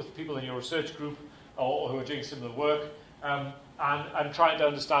meeting up with people in your research group or who are doing similar work, and trying to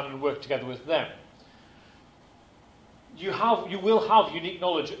understand and work together with them. You will have unique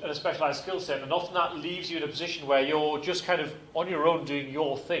knowledge and a specialised skill set, and often that leaves you in a position where you're just kind of on your own doing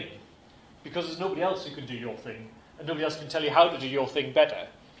your thing, because there's nobody else who can do your thing. And nobody else can tell you how to do your thing better.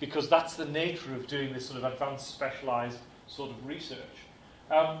 because that's the nature of doing this sort of advanced, specialised sort of research.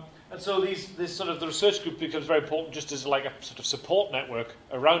 And so this sort of the research group becomes very important just as like a sort of support network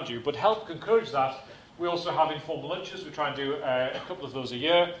around you. But help encourage that. We also have informal lunches. We try and do a couple of those a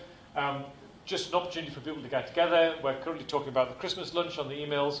year. Just an opportunity for people to get together. We're currently talking about the Christmas lunch on the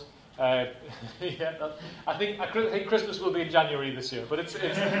emails. I think Christmas will be in January this year, but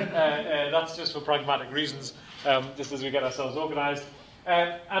that's just for pragmatic reasons, just as we get ourselves organised.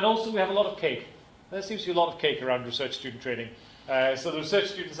 And also we have a lot of cake. There seems to be a lot of cake around research student training. So the research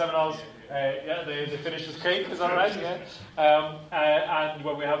student seminars, they finish with cake, is that right? Yeah. And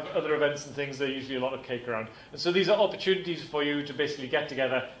when we have other events and things, there's usually a lot of cake around. And so these are opportunities for you to basically get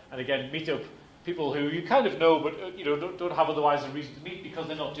together and again meet up people who you kind of know, but don't have otherwise a reason to meet because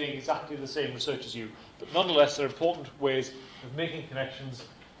they're not doing exactly the same research as you. But nonetheless, they're important ways of making connections,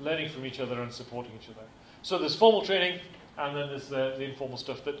 learning from each other, and supporting each other. So there's formal training, and then there's the informal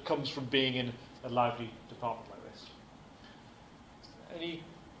stuff that comes from being in a lively department like this. Any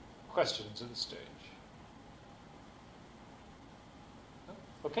questions at this stage? No?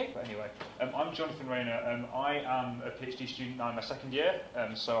 Okay. But anyway, I'm Jonathan Rayner. I am a PhD student now in my second year,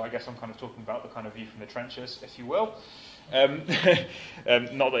 so I guess I'm kind of talking about the kind of view from the trenches, if you will. Not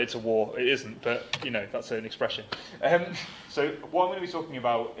that it's a war, it isn't, but that's an expression. So what I'm going to be talking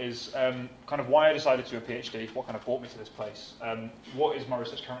about is kind of why I decided to do a PhD, what kind of brought me to this place, what is my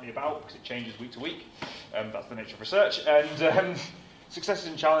research currently about, because it changes week to week. That's the nature of research, and successes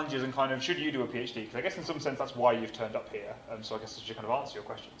and challenges, and kind of should you do a PhD? Because I guess in some sense that's why you've turned up here. So I guess I should kind of answer your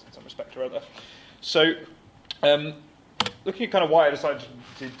questions in some respect or other. So looking at kind of why I decided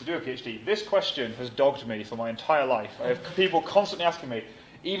to do a PhD, this question has dogged me for my entire life. I have people constantly asking me,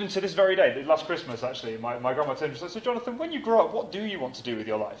 even to this very day, last Christmas actually, my grandma turned to me and said, "So Jonathan, when you grow up, what do you want to do with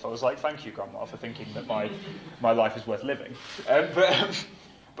your life?" I was like, "Thank you, Grandma, for thinking that my life is worth living."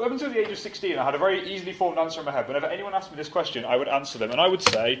 But up until the age of 16, I had a very easily formed answer in my head. Whenever anyone asked me this question, I would answer them, and I would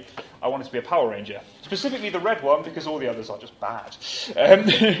say I wanted to be a Power Ranger, specifically the red one, because all the others are just bad.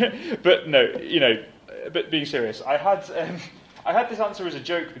 But no, but being serious, I had this answer as a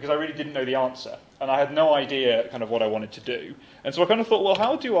joke because I really didn't know the answer, and I had no idea kind of what I wanted to do. And so I kind of thought, well,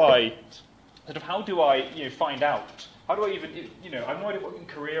 how do I find out? How do I even, I have no idea what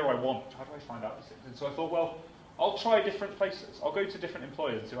career I want. How do I find out these things? And so I thought, well, I'll try different places. I'll go to different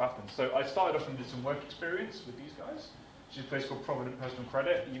employers and see what happens. So I started off and did some work experience with these guys, which is a place called Provident Personal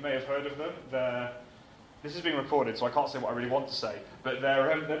Credit. You may have heard of them. This is being recorded, so I can't say what I really want to say, but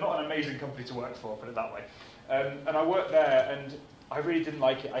they're not an amazing company to work for, put it that way. And I worked there, and I really didn't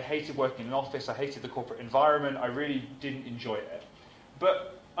like it. I hated working in an office. I hated the corporate environment. I really didn't enjoy it.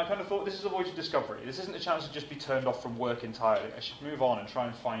 But I kind of thought, this is a voyage of discovery. This isn't a chance to just be turned off from work entirely. I should move on and try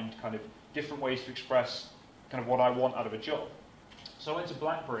and find kind of different ways to express kind of what I want out of a job. So I went to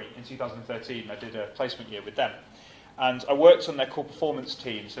BlackBerry in 2013. I did a placement year with them. And I worked on their core performance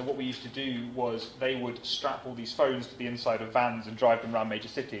team. So what we used to do was they would strap all these phones to the inside of vans and drive them around major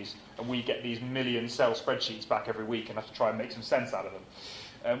cities. And we get these million cell spreadsheets back every week and have to try and make some sense out of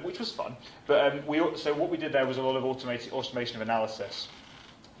them, which was fun. But so what we did there was a lot of automation of analysis.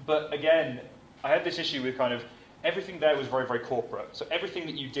 But again, I had this issue with kind of everything there was very, very corporate. So everything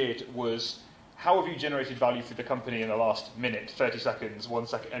that you did was, how have you generated value for the company in the last minute, 30 seconds, 1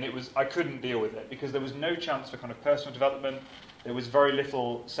 second? And I couldn't deal with it because there was no chance for kind of personal development. There was very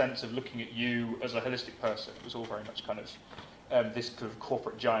little sense of looking at you as a holistic person. It was all very much kind of this kind of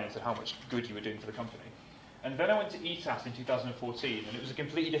corporate giant and how much good you were doing for the company. And then I went to ETAS in 2014, and it was a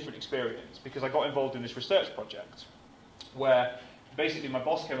completely different experience because I got involved in this research project where basically my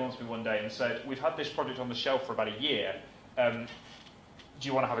boss came on to me one day and said, "We've had this project on the shelf for about a year. Do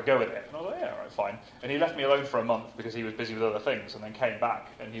you want to have a go at it?" And I was like, "Yeah, all right, fine." And he left me alone for a month because he was busy with other things, and then came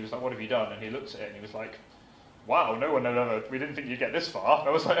back and he was like, "What have you done?" And he looked at it and he was like, "Wow, we didn't think you'd get this far." And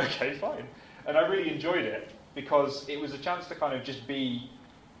I was like, "Okay, fine." And I really enjoyed it because it was a chance to kind of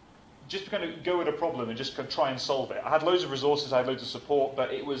just kind of go at a problem and just kind of try and solve it. I had loads of resources, I had loads of support,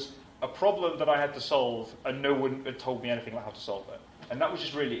 but it was a problem that I had to solve and no one had told me anything about how to solve it. And that was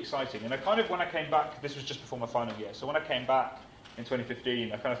just really exciting. And when I came back, this was just before my final year, so when I came back in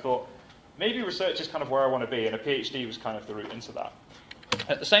 2015, I kind of thought, maybe research is kind of where I want to be, and a PhD was kind of the route into that.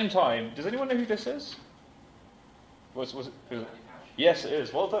 At the same time, does anyone know who this is? Was it? Yes, it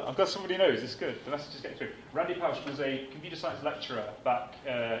is. Well done. I'm glad somebody knows. It's good. The message is getting through. Randy Pausch was a computer science lecturer back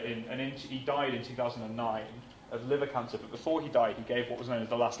he died in 2009 of liver cancer, but before he died, he gave what was known as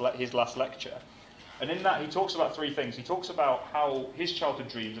his last lecture. And in that, he talks about three things. He talks about how his childhood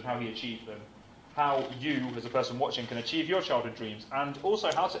dreams and how he achieved them, how you, as a person watching, can achieve your childhood dreams, and also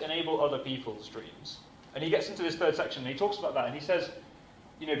how to enable other people's dreams. And he gets into this third section, and he talks about that, and he says,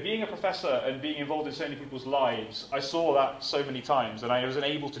 being a professor and being involved in so many people's lives, I saw that so many times, and I was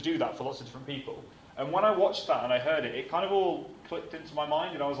able to do that for lots of different people. And when I watched that and I heard it, it kind of all clicked into my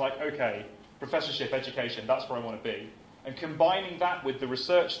mind, and I was like, okay, professorship, education, that's where I want to be. And combining that with the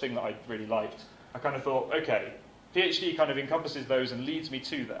research thing that I really liked, I kind of thought, okay, PhD kind of encompasses those and leads me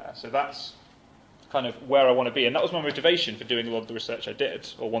to there. So that's kind of where I want to be. And that was my motivation for doing a lot of the research I did,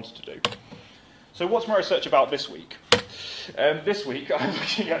 or wanted to do. So what's my research about this week? This week I'm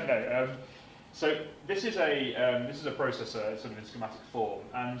looking at, so this is a processor, sort of in schematic form.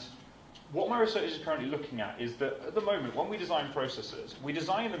 And what my research is currently looking at is that at the moment, when we design processors, we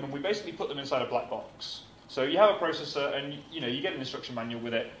design them and we basically put them inside a black box. So you have a processor and you get an instruction manual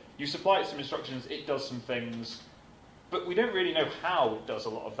with it, you supply it some instructions, it does some things, but we don't really know how it does a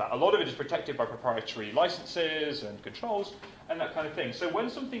lot of that. A lot of it is protected by proprietary licenses and controls and that kind of thing. So when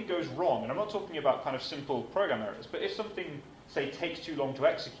something goes wrong, and I'm not talking about kind of simple program errors, but if something, say, takes too long to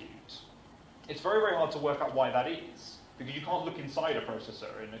execute, it's very, very hard to work out why that is, because you can't look inside a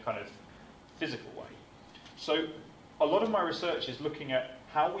processor in a kind of physical way. So a lot of my research is looking at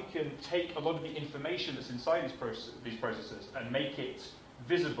how we can take a lot of the information that's inside these processors and make it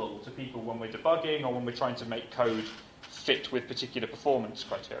visible to people when we're debugging or when we're trying to make code fit with particular performance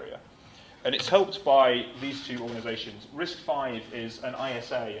criteria. And it's helped by these two organizations. RISC-V is an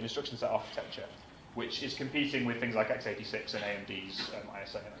ISA, an instruction set architecture, which is competing with things like x86 and AMD's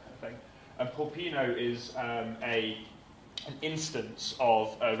ISA and that kind of thing. And Pulpino is an instance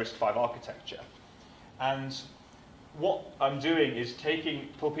of RISC-V architecture. And what I'm doing is taking,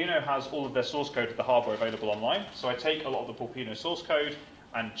 Pulpino has all of their source code of the hardware available online, so I take a lot of the Pulpino source code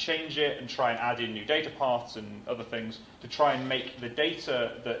and change it and try and add in new data paths and other things to try and make the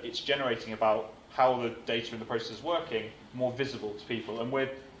data that it's generating about how the data in the process is working more visible to people. And we're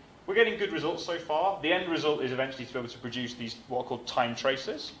getting good results so far. The end result is eventually to be able to produce these what are called time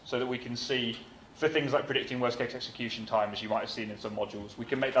traces, so that we can see for things like predicting worst case execution time, as you might have seen in some modules. We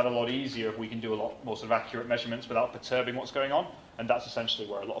can make that a lot easier if we can do a lot more sort of accurate measurements without perturbing what's going on, and that's essentially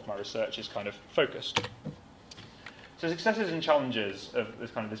where a lot of my research is kind of focused. So successes and challenges of this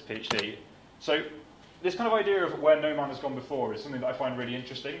PhD. So this kind of idea of where no man has gone before is something that I find really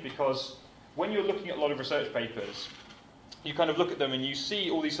interesting, because when you're looking at a lot of research papers, you kind of look at them and you see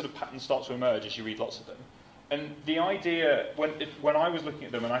all these sort of patterns start to emerge as you read lots of them. And the idea, when I was looking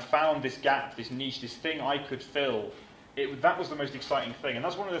at them and I found this gap, this niche, this thing I could fill, that was the most exciting thing. And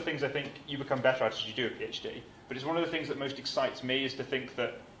that's one of the things I think you become better at as you do a PhD. But it's one of the things that most excites me, is to think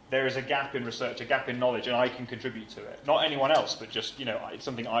that there is a gap in research, a gap in knowledge, and I can contribute to it. Not anyone else, but just, it's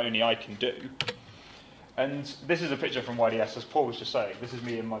something only I can do. And this is a picture from YDS, as Paul was just saying. This is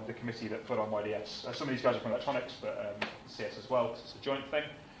me and the committee that put on YDS. Some of these guys are from electronics, but CS as well, because it's a joint thing.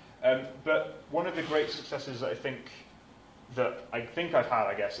 But one of the great successes that I think I've had,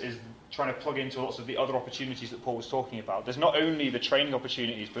 I guess, is trying to plug into lots of the other opportunities that Paul was talking about. There's not only the training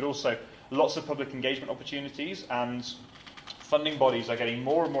opportunities, but also lots of public engagement opportunities, and funding bodies are getting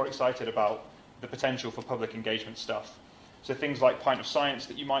more and more excited about the potential for public engagement stuff. So things like Pint of Science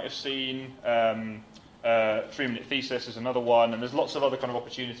that you might have seen, 3-minute thesis is another one, and there's lots of other kind of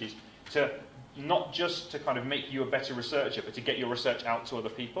opportunities to not just to kind of make you a better researcher, but to get your research out to other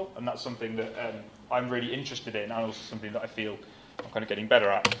people. And that's something that I'm really interested in, and also something that I feel I'm kind of getting better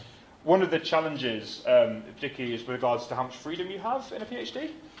at. One of the challenges, particularly, is with regards to how much freedom you have in a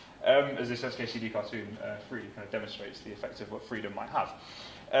PhD. As this SKCD cartoon really kind of demonstrates the effect of what freedom might have.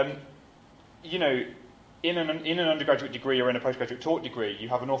 In an undergraduate degree or in a postgraduate taught degree, you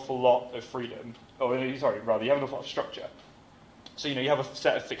have an awful lot of freedom, you have an awful lot of structure. So, you have a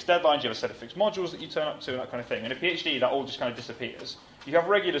set of fixed deadlines, you have a set of fixed modules that you turn up to, and that kind of thing. In a PhD, that all just kind of disappears. You have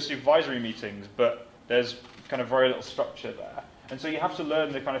regular supervisory meetings, but there's kind of very little structure there. And so you have to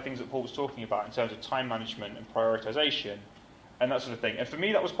learn the kind of things that Paul was talking about in terms of time management and prioritization and that sort of thing. And for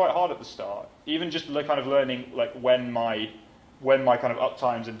me, that was quite hard at the start. Even just kind of learning when my kind of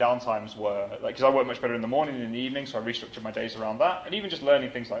uptimes and downtimes were, because I work much better in the morning than in the evening, so I restructured my days around that. And even just learning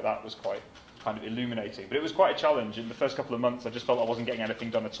things like that was quite kind of illuminating. But it was quite a challenge. In the first couple of months, I just felt I wasn't getting anything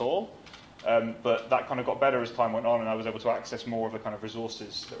done at all. But that kind of got better as time went on, and I was able to access more of the kind of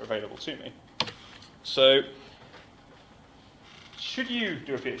resources that were available to me. So, should you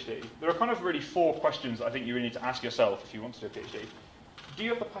do a PhD? There are kind of really 4 questions that I think you really need to ask yourself if you want to do a PhD. Do you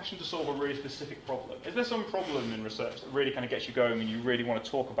have the passion to solve a really specific problem? Is there some problem in research that really kind of gets you going and you really want to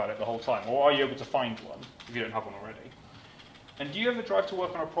talk about it the whole time? Or are you able to find one if you don't have one already? And do you ever drive to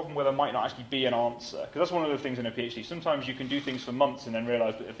work on a problem where there might not actually be an answer? Because that's one of the things in a PhD. Sometimes you can do things for months and then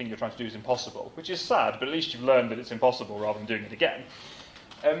realise that the thing you're trying to do is impossible, which is sad, but at least you've learned that it's impossible rather than doing it again.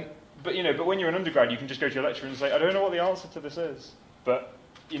 But when you're an undergrad, you can just go to your lecturer and say, I don't know what the answer to this is. But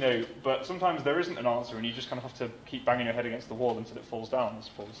you know, but sometimes there isn't an answer, and you just kind of have to keep banging your head against the wall until it falls down, as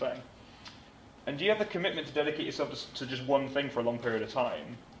Paul was saying. And do you have the commitment to dedicate yourself to just one thing for a long period of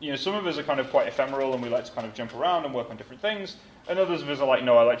time? You know, some of us are kind of quite ephemeral, and we like to kind of jump around and work on different things, and others of us are like,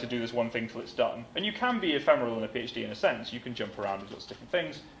 no, I like to do this one thing till it's done. And you can be ephemeral in a PhD in a sense. You can jump around with lots of different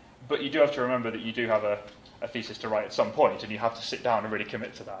things, but you do have to remember that you do have a thesis to write at some point, and you have to sit down and really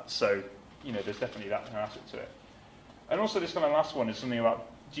commit to that. So, you know, there's definitely that kind of aspect to it. And also this kind of last one is something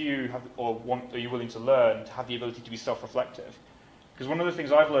about, do you have, are you willing to learn, to have the ability to be self-reflective? Because one of the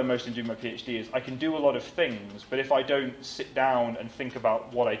things I've learned most in doing my PhD is I can do a lot of things, but if I don't sit down and think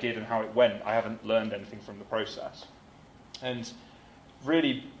about what I did and how it went, I haven't learned anything from the process. And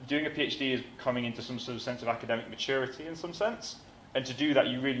really, doing a PhD is coming into some sort of sense of academic maturity in some sense. And to do that,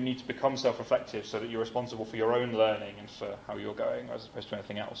 you really need to become self-reflective so that you're responsible for your own learning and for how you're going, as opposed to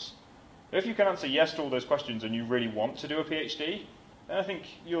anything else. If you can answer yes to all those questions and you really want to do a PhD, then I think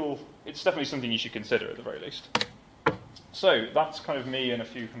it's definitely something you should consider at the very least. So that's kind of me and a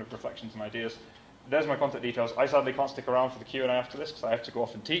few kind of reflections and ideas. There's my contact details. I sadly can't stick around for the Q&A after this because I have to go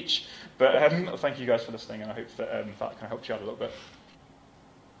off and teach. But thank you guys for listening, and I hope that that kind of helped you out a little bit.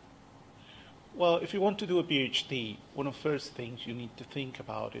 Well, if you want to do a PhD, one of the first things you need to think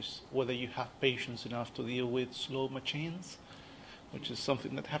about is whether you have patience enough to deal with slow machines, which is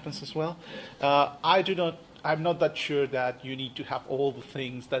something that happens as well. I'm not that sure that you need to have all the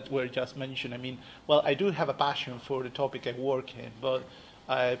things that were just mentioned. I mean, well, I do have a passion for the topic I work in, but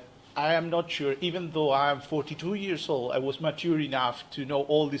I am not sure, even though I am 42 years old, I was mature enough to know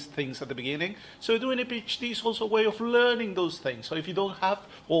all these things at the beginning. So doing a PhD is also a way of learning those things. So if you don't have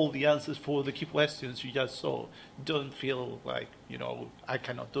all the answers for the key questions you just saw, don't feel like, you know, I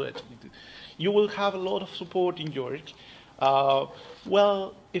cannot do it. You will have a lot of support in York.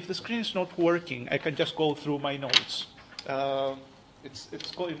 Well, if the screen is not working, I can just go through my notes.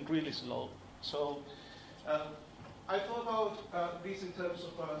 It's going really slow. So I thought about this in terms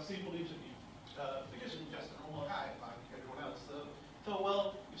of a simple interview, because I'm just a normal guy like everyone else. So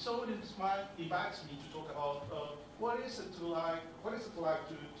well, if someone invites me to talk about what is it like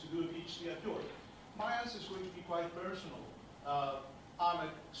to do a PhD at York, my answer is going to be quite personal. I'm a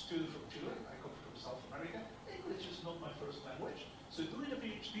student from Chile. I come from South America. English is not my first language, so doing a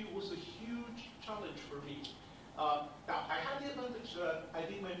PhD was a huge challenge for me. Now, I had the advantage that I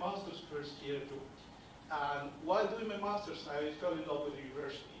did my master's first here at York. And while doing my master's, I fell in love with the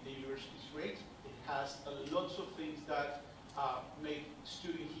university. The university is great. It has lots of things that make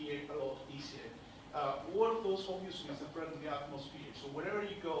studying here a lot easier. One of those obviously is the friendly atmosphere. So wherever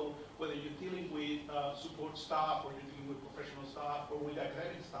you go, whether you're dealing with support staff, or you're dealing with professional staff, or with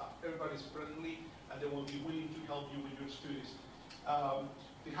academic staff, everybody's friendly, and they will be willing to help you with your studies.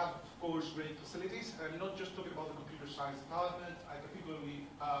 They have, of course, great facilities. I'm not just talking about the computer science department. I particularly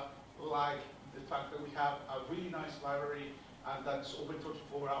like the fact that we have a really nice library, and that's open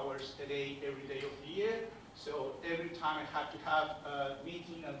 24 hours a day, every day of the year. So every time I had to have a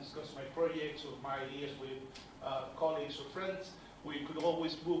meeting and discuss my projects or my ideas with colleagues or friends, we could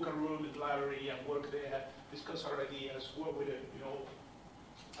always book a room in the library and work there, discuss our ideas, work with a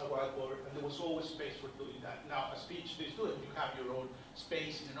whiteboard, and there was always space for doing that. Now, as PhD student, you have your own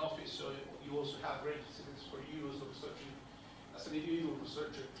space in an office, so you also have great facilities for you as a researcher, as an individual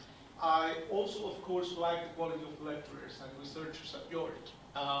researcher. I also, of course, like the quality of lecturers and researchers at York.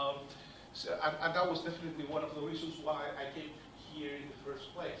 And that was definitely one of the reasons why I came here in the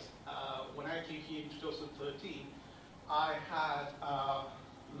first place. When I came here in 2013, I had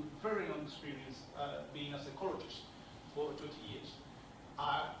very long experience being a psychologist for 20 years.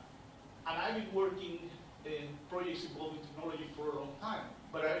 And I've been working in projects involving technology for a long time.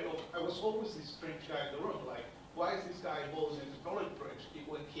 But I was always this strange guy in the room, like, why is this guy involved in a technology project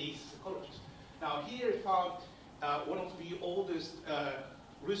when he's a psychologist? Now here I found one of the oldest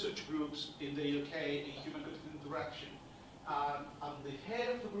research groups in the UK in human-computer interaction. And the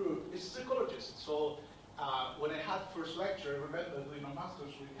head of the group is a psychologist. So when I had first lecture, I remember doing my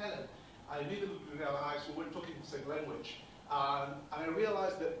master's with Helen, I immediately realized we were talking the same language. And I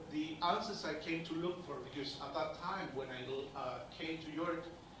realized that the answers I came to look for, because at that time when I came to York,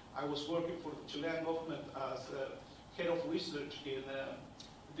 I was working for the Chilean government as head of research in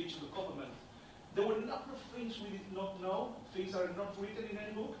digital government. There were a number of things we did not know, things that are not written in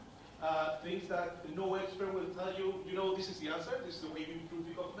any book, things that no expert will tell you, you know, this is the answer, this is the way you improve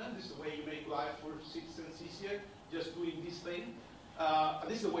the government, this is the way you make life for citizens easier, just doing this thing.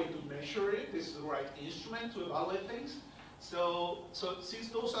 This is the way to measure it, this is the right instrument to evaluate things. So since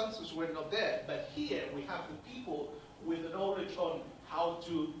those answers were not there, but here we have the people with the knowledge on how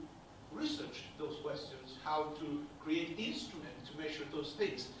to research those questions, how to create instruments to to measure those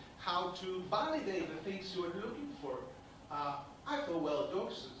things, how to validate the things you are looking for. I thought, well,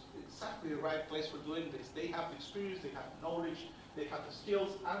 dogs is exactly the right place for doing this. They have the experience, they have the knowledge, they have the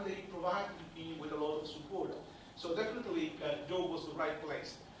skills, and they provide me with a lot of support. So definitely, Joe was the right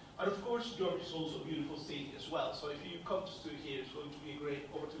place. And of course, York is also a beautiful city as well. So if you come to study here, it's going to be a great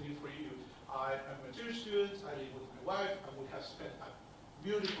opportunity for you. I'm a mature student, I live with my wife, and we have spent a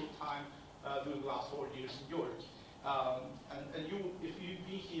beautiful time during the last 4 years in York. And you, if you've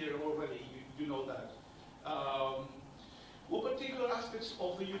been here already, you know that. What particular aspects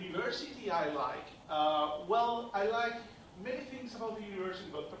of the university I like? Well, I like many things about the university,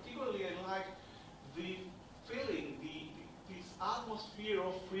 but particularly I like the feeling, this atmosphere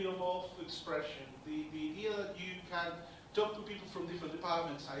of freedom of expression, the idea that you can talk to people from different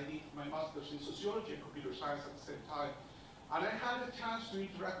departments. I did my master's in sociology and computer science at the same time. And I had a chance to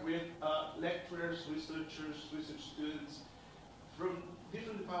interact with lecturers, researchers, research students from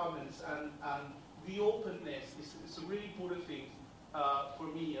different departments, and the openness is a really important thing for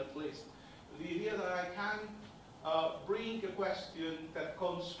me, at least. The idea that I can bring a question that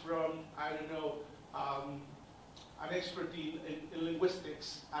comes from, I don't know, an expert in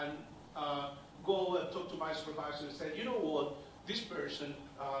linguistics, and go and talk to my supervisor and say, you know what, this person,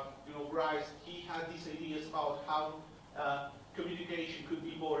 Bryce, he had these ideas about how communication could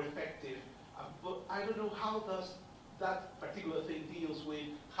be more effective, but I don't know how does that particular thing deals with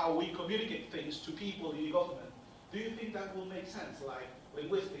how we communicate things to people in e-government. Do you think that will make sense, like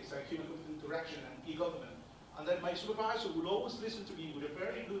linguistics and human-computer interaction and e-government? And then my supervisor would always listen to me with a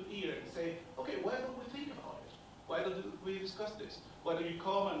very good ear and say, okay, why don't we think about it? Why don't we discuss this? Why don't you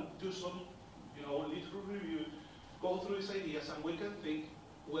come and do some, literature review, go through these ideas, and we can think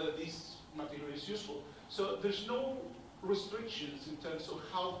whether this material is useful. So there's no restrictions in terms of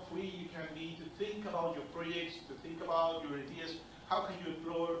how free you can be to think about your projects, to think about your ideas. How can you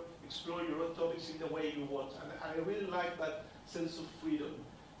explore your own topics in the way you want? And I really like that sense of freedom.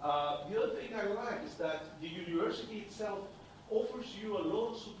 The other thing I like is that the university itself offers you a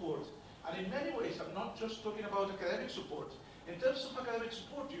lot of support. And in many ways, I'm not just talking about academic support. In terms of academic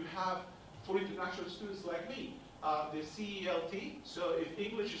support, you have, for international students like me, the CELT. So if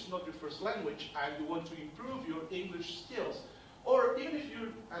English is not your first language and you want to improve your English skills, or even if you're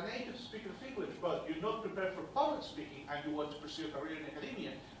a native speaker of English, but you're not prepared for public speaking and you want to pursue a career in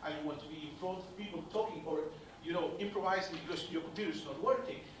academia, and you want to be in front of people talking, or improvising because your computer is not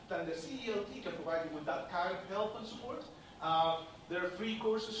working, then the CELT can provide you with that kind of help and support. There are free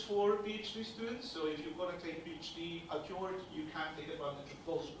courses for PhD students, so if you're going to take PhD at York, you can take advantage of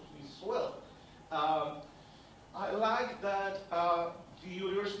those opportunities as well. I like that the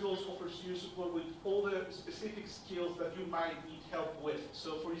university also offers you support with all the specific skills that you might need help with.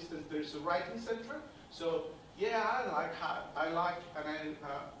 So for instance, there's a writing center. So yeah, I like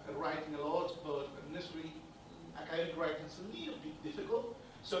writing a lot, but necessarily academic writing is a little bit difficult.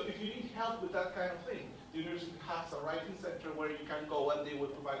 So if you need help with that kind of thing, the university has a writing center where you can go and they will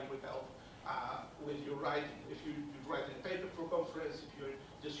provide you with help with your writing. If you're writing a paper for a conference, if you're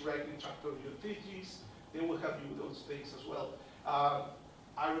just writing a chapter of your thesis, they will help you with those things as well.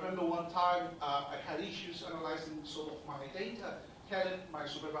 I remember one time I had issues analyzing some of my data. Helen, my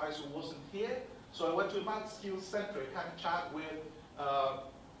supervisor, wasn't here, so I went to a math skills center. I had a chat with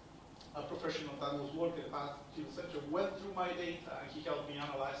a professional that was working at math skills center, went through my data, and he helped me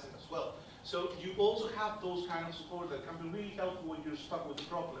analyze it as well. So you also have those kind of support that can be really helpful when you're stuck with a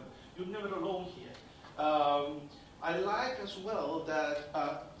problem. You're never alone here. I like as well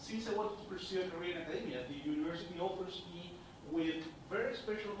that since I wanted to pursue a career in academia, the university offers me with very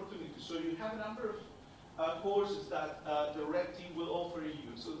special opportunities. So you have a number of courses that the RED team will offer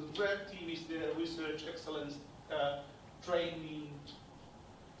you. So the RED team is the Research Excellence Training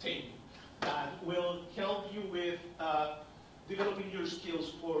Team that will help you with developing your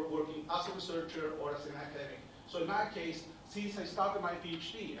skills for working as a researcher or as an academic. So in my case, since I started my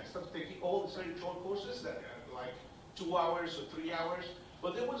PhD, I started taking all the very short courses that are like 2 hours or 3 hours,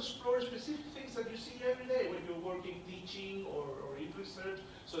 but they will explore specific things that you see every day when you're working, teaching, or in research.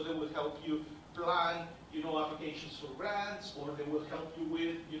 So they will help you plan, applications for grants, or they will help you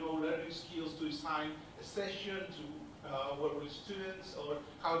with, learning skills to design a session, to work with students, or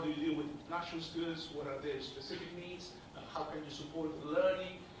how do you deal with international students, what are their specific needs, how can you support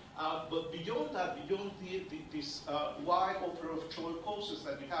learning. But beyond that, beyond this wide offer of short courses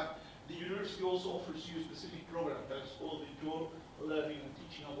that you have, the university also offers you a specific program that is called the Your Learning and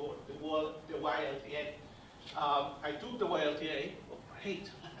Teaching Award, the YLTA. I took the YLTA, great.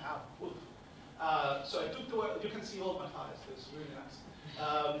 So I took you can see all my files, it's really nice.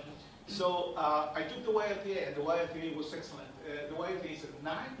 So I took the YLTA, and the YLTA was excellent. The YLTA is a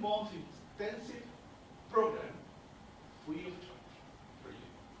 9-month intensive program, free of charge for you.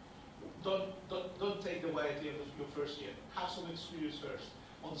 Don't take the YLTA of your first year. Have some experience first.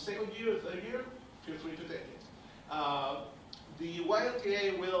 On the second year or third year, feel free to take it. The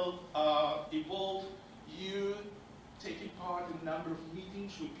YLTA will involve you taking part in a number of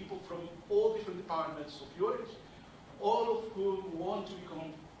meetings with people from all different departments of yours, all of whom want to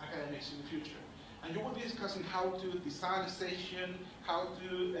become academics in the future. And you will be discussing how to design a session, how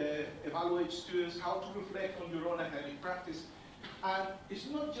to evaluate students, how to reflect on your own academic practice. And it's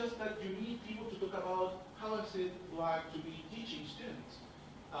not just that you need people to talk about how is it like to be teaching students,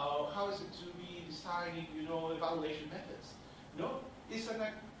 how is it to be designing, evaluation methods. No, it's an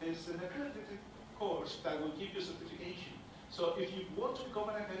accredited course that will give you certification. So if you want to become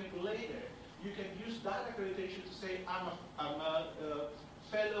an academic later, you can use that accreditation to say, I'm a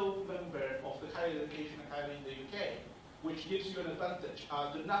fellow member of the Higher Education Academy in the UK, which gives you an advantage.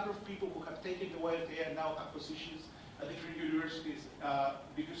 The number of people who have taken the YLTA and now have positions at different universities,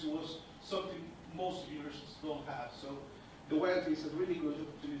 because it was something most universities don't have. So the YLTA is a really good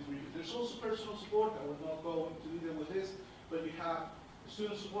opportunity for you. There's also personal support. I will not go into detail with this, but you have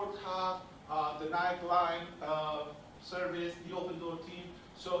student support hub, the Nightline service, the open door team.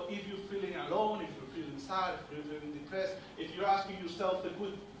 So if you're feeling alone, if you're feeling sad, if you're feeling depressed, if you're asking yourself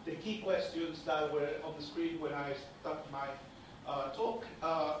the key questions that were on the screen when I started my talk,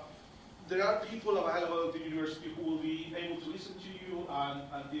 there are people available at the university who will be able to listen to you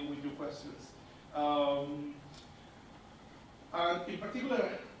and deal with your questions. And in particular,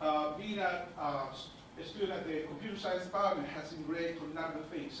 being a student at the computer science department has been great for a number of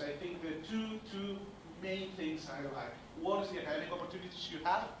things. I think the two main things I like. One is the academic opportunities you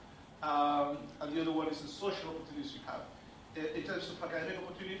have, and the other one is the social opportunities you have. In terms of academic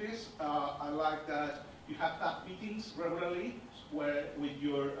opportunities, I like that you have staff meetings regularly with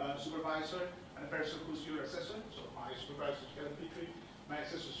your supervisor and a person who's your assessor. So my supervisor is Helen Petrie, my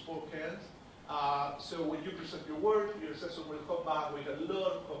assessor is Paul Cairns. So when you present your work, your assessor will come back with a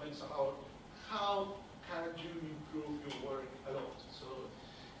lot of comments about how can you improve your work a lot. So,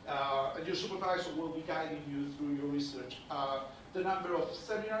 and your supervisor will be guiding you through your research. The number of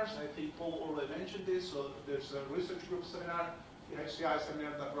seminars, I think Paul already mentioned this, so there's a research group seminar, the HCI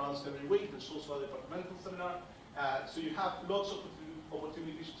seminar that runs every week, there's also a departmental seminar. So you have lots of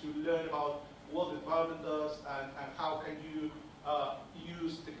opportunities to learn about what the department does and how can you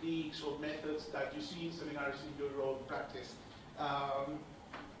use techniques or methods that you see in seminars in your own practice.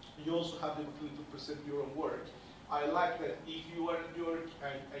 You also have the opportunity to present your own work. I like that if you are in New York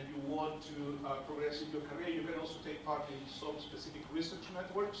and you want to progress in your career, you can also take part in some specific research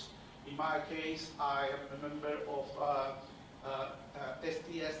networks. In my case, I am a member of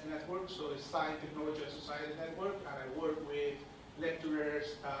STS network, so the Science, Technology and Society network, and I work with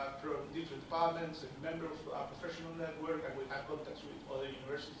lecturers from different departments, a member of a professional network, and we have contacts with other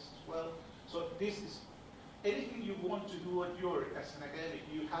universities as well. So this is anything you want to do at York as an academic,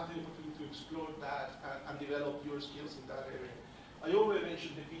 you have the opportunity to explore that and develop your skills in that area. I already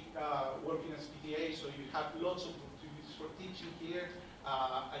mentioned the working as PTA, so you have lots of opportunities for teaching here,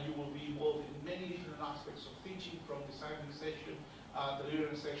 and you will be involved in many different aspects of teaching, from designing the session,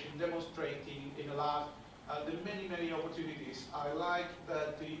 delivering the session, demonstrating in a lab. There are many, many opportunities. I like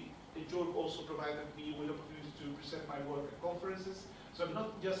that the York also provided me with opportunities to present my work at conferences. So I'm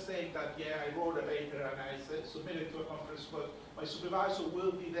not just saying that, yeah, I wrote a paper and I submitted it to a conference, but my supervisor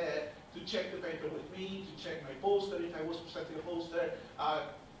will be there to check the paper with me, to check my poster. If I was presenting a poster,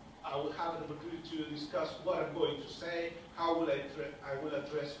 I will have an opportunity to discuss what I'm going to say, how will I will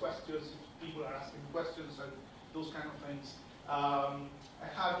address questions if people are asking questions and those kind of things. I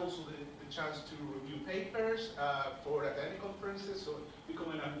have also the chance to review papers for academic conferences, so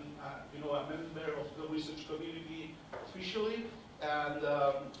becoming a member of the research community officially. And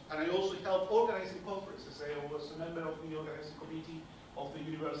I also help organizing conferences. I was a member of the organizing committee of the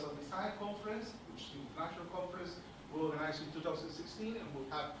Universal Design Conference, which is an international conference we organized in 2016, and we'll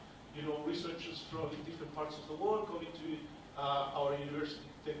have researchers from different parts of the world coming to our university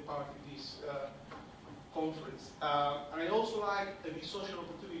to take part in this conference. And I also like the social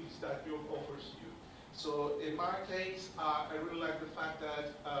opportunities that York offers you. So in my case, I really like the fact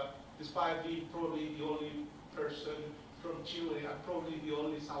that despite being probably the only person from Chile, I'm probably the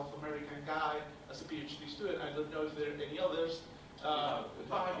only South American guy as a PhD student. I don't know if there are any others.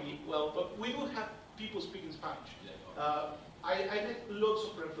 Well, but we will have people speaking Spanish. I met lots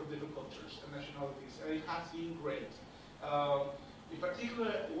of friends from different cultures and nationalities, and it has been great. In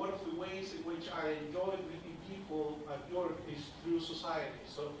particular, one of the ways in which I enjoy meeting people at York is through society.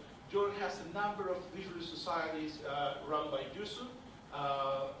 So York has a number of different societies run by JUSU.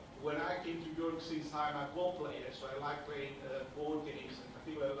 When I came to York, since I'm a Go player, so I like playing board games, and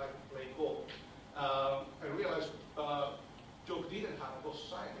particularly I like to play Go, I realized York didn't have a Go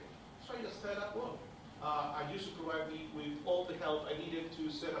society. So I just set up one. I used to provide me with all the help I needed to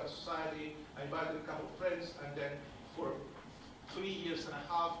set up a society. I invited a couple of friends, and then for 3.5 years,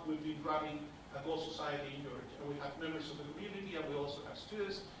 we've been running a Go society in York. And we have members of the community, and we also have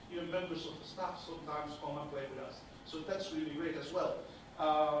students, even members of the staff sometimes come and play with us. So that's really great as well.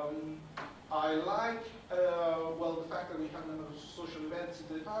 I like, well, the fact that we have a number of social events in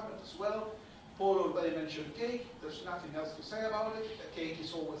the department as well. Paul already mentioned cake. There's nothing else to say about it. The cake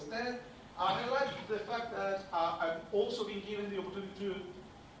is always there. And I like the fact that I've also been given the opportunity to,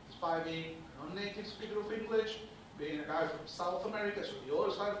 despite being a non-native speaker of English, being a guy from South America, so the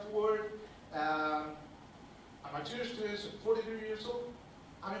other side of the world, I'm a junior student, so 43 years old,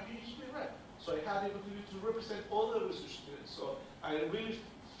 I'm a PhD rep. So I had the opportunity to represent other research students. So I really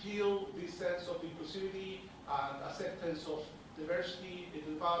feel this sense of inclusivity and acceptance of diversity in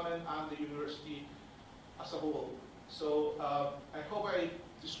the department and the university as a whole. So I hope I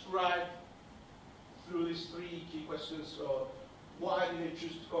described through these 3 key questions. Why did I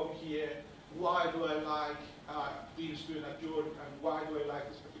choose to come here? Why do I like being a student at York? And why do I like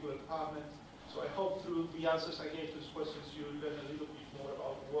this particular department? So I hope through the answers I gave to these questions, you learn a little bit more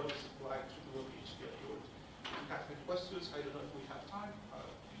about what it's like to do a PhD at York. If you have any questions, I don't know if we have time. I'll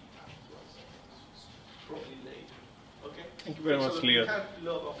be happy to answer. It's probably late. Okay. Thank you very much, so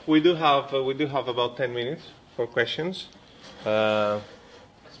Leo. We do have about 10 minutes for questions.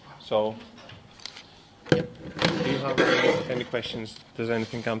 So, do you have any questions? Does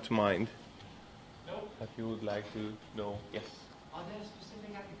anything come to mind? No. That you would like to know? Yes. Are there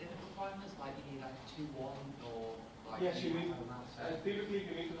specific academic requirements, like you need like a 2-1 or like Yes, you need. have a master's? Typically,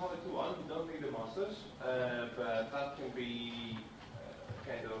 you need to have a 2-1. You don't need a master's, but that can be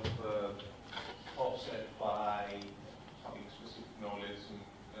kind of offset by having specific knowledge and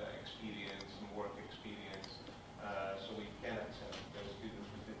experience and work experience. So we can accept those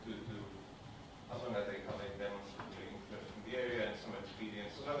students with the 2-2 as long as they have a demonstrable interest in the area and some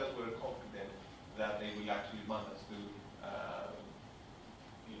experience, as long as we're confident that they will actually manage to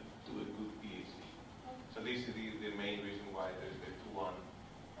do a good PhD. So this is the main reason why there's the 2-1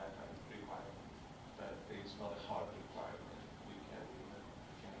 requirement. But it's not a hard requirement. We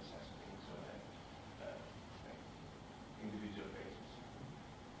can assess things on an individual basis.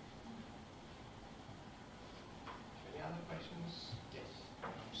 Any other questions? Yes.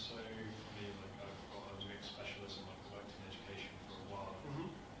 So for me, like I was doing specialism, I've worked in education for a while.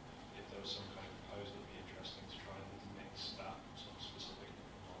 If there was some kind of proposal, it'd be interesting to try and mix that sort of specific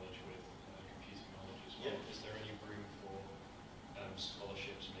knowledge with computing knowledge as well. Yeah. Is there any room for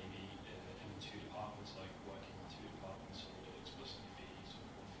scholarships maybe in 2 departments, like working in 2 departments, or would it explicitly be sort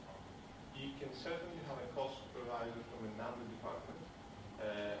of 1 department? You can certainly have a cost supervisor from another department,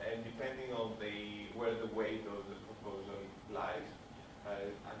 and depending on where the weight of the proposal lies,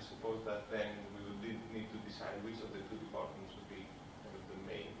 I suppose that then we would need to decide which of the 2 departments would be kind of the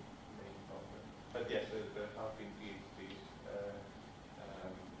main problem. But yes, there have been PhDs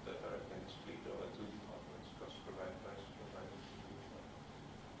that are kind of split over 2 departments, cost supervisor, vice supervisor.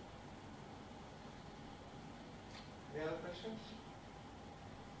 Any other questions?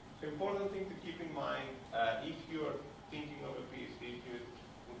 The important thing to keep in mind, if you're thinking of a PhD, if you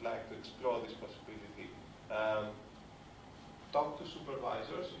would like to explore this possibility, talk to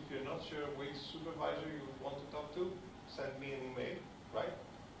supervisors. If you're not sure which supervisor you would want to talk to, send me an email, right?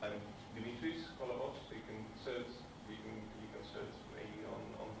 I'm Dimitris, Kolovos. You can search, you can search maybe on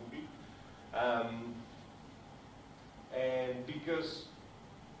Google. And because,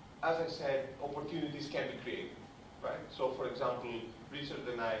 as I said, opportunities can be created, right? So, for example, Richard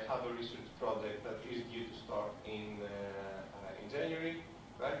and I have a research project that is due to start in January,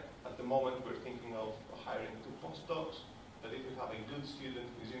 right? At the moment, we're thinking of hiring 2 postdocs. But if we have a good student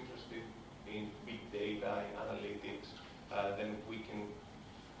who is interested in big data, in analytics, then we can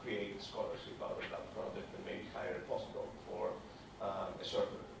create a scholarship out of that project and maybe hire a postdoc for a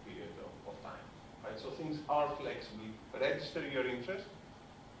shorter period of time. Right? So things are flexible. Register your interest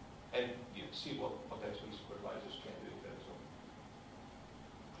and see what potential supervisors can do in terms of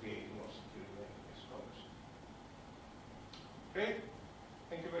creating or securing a scholarship. Great.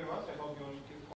 Thank you very much. I hope you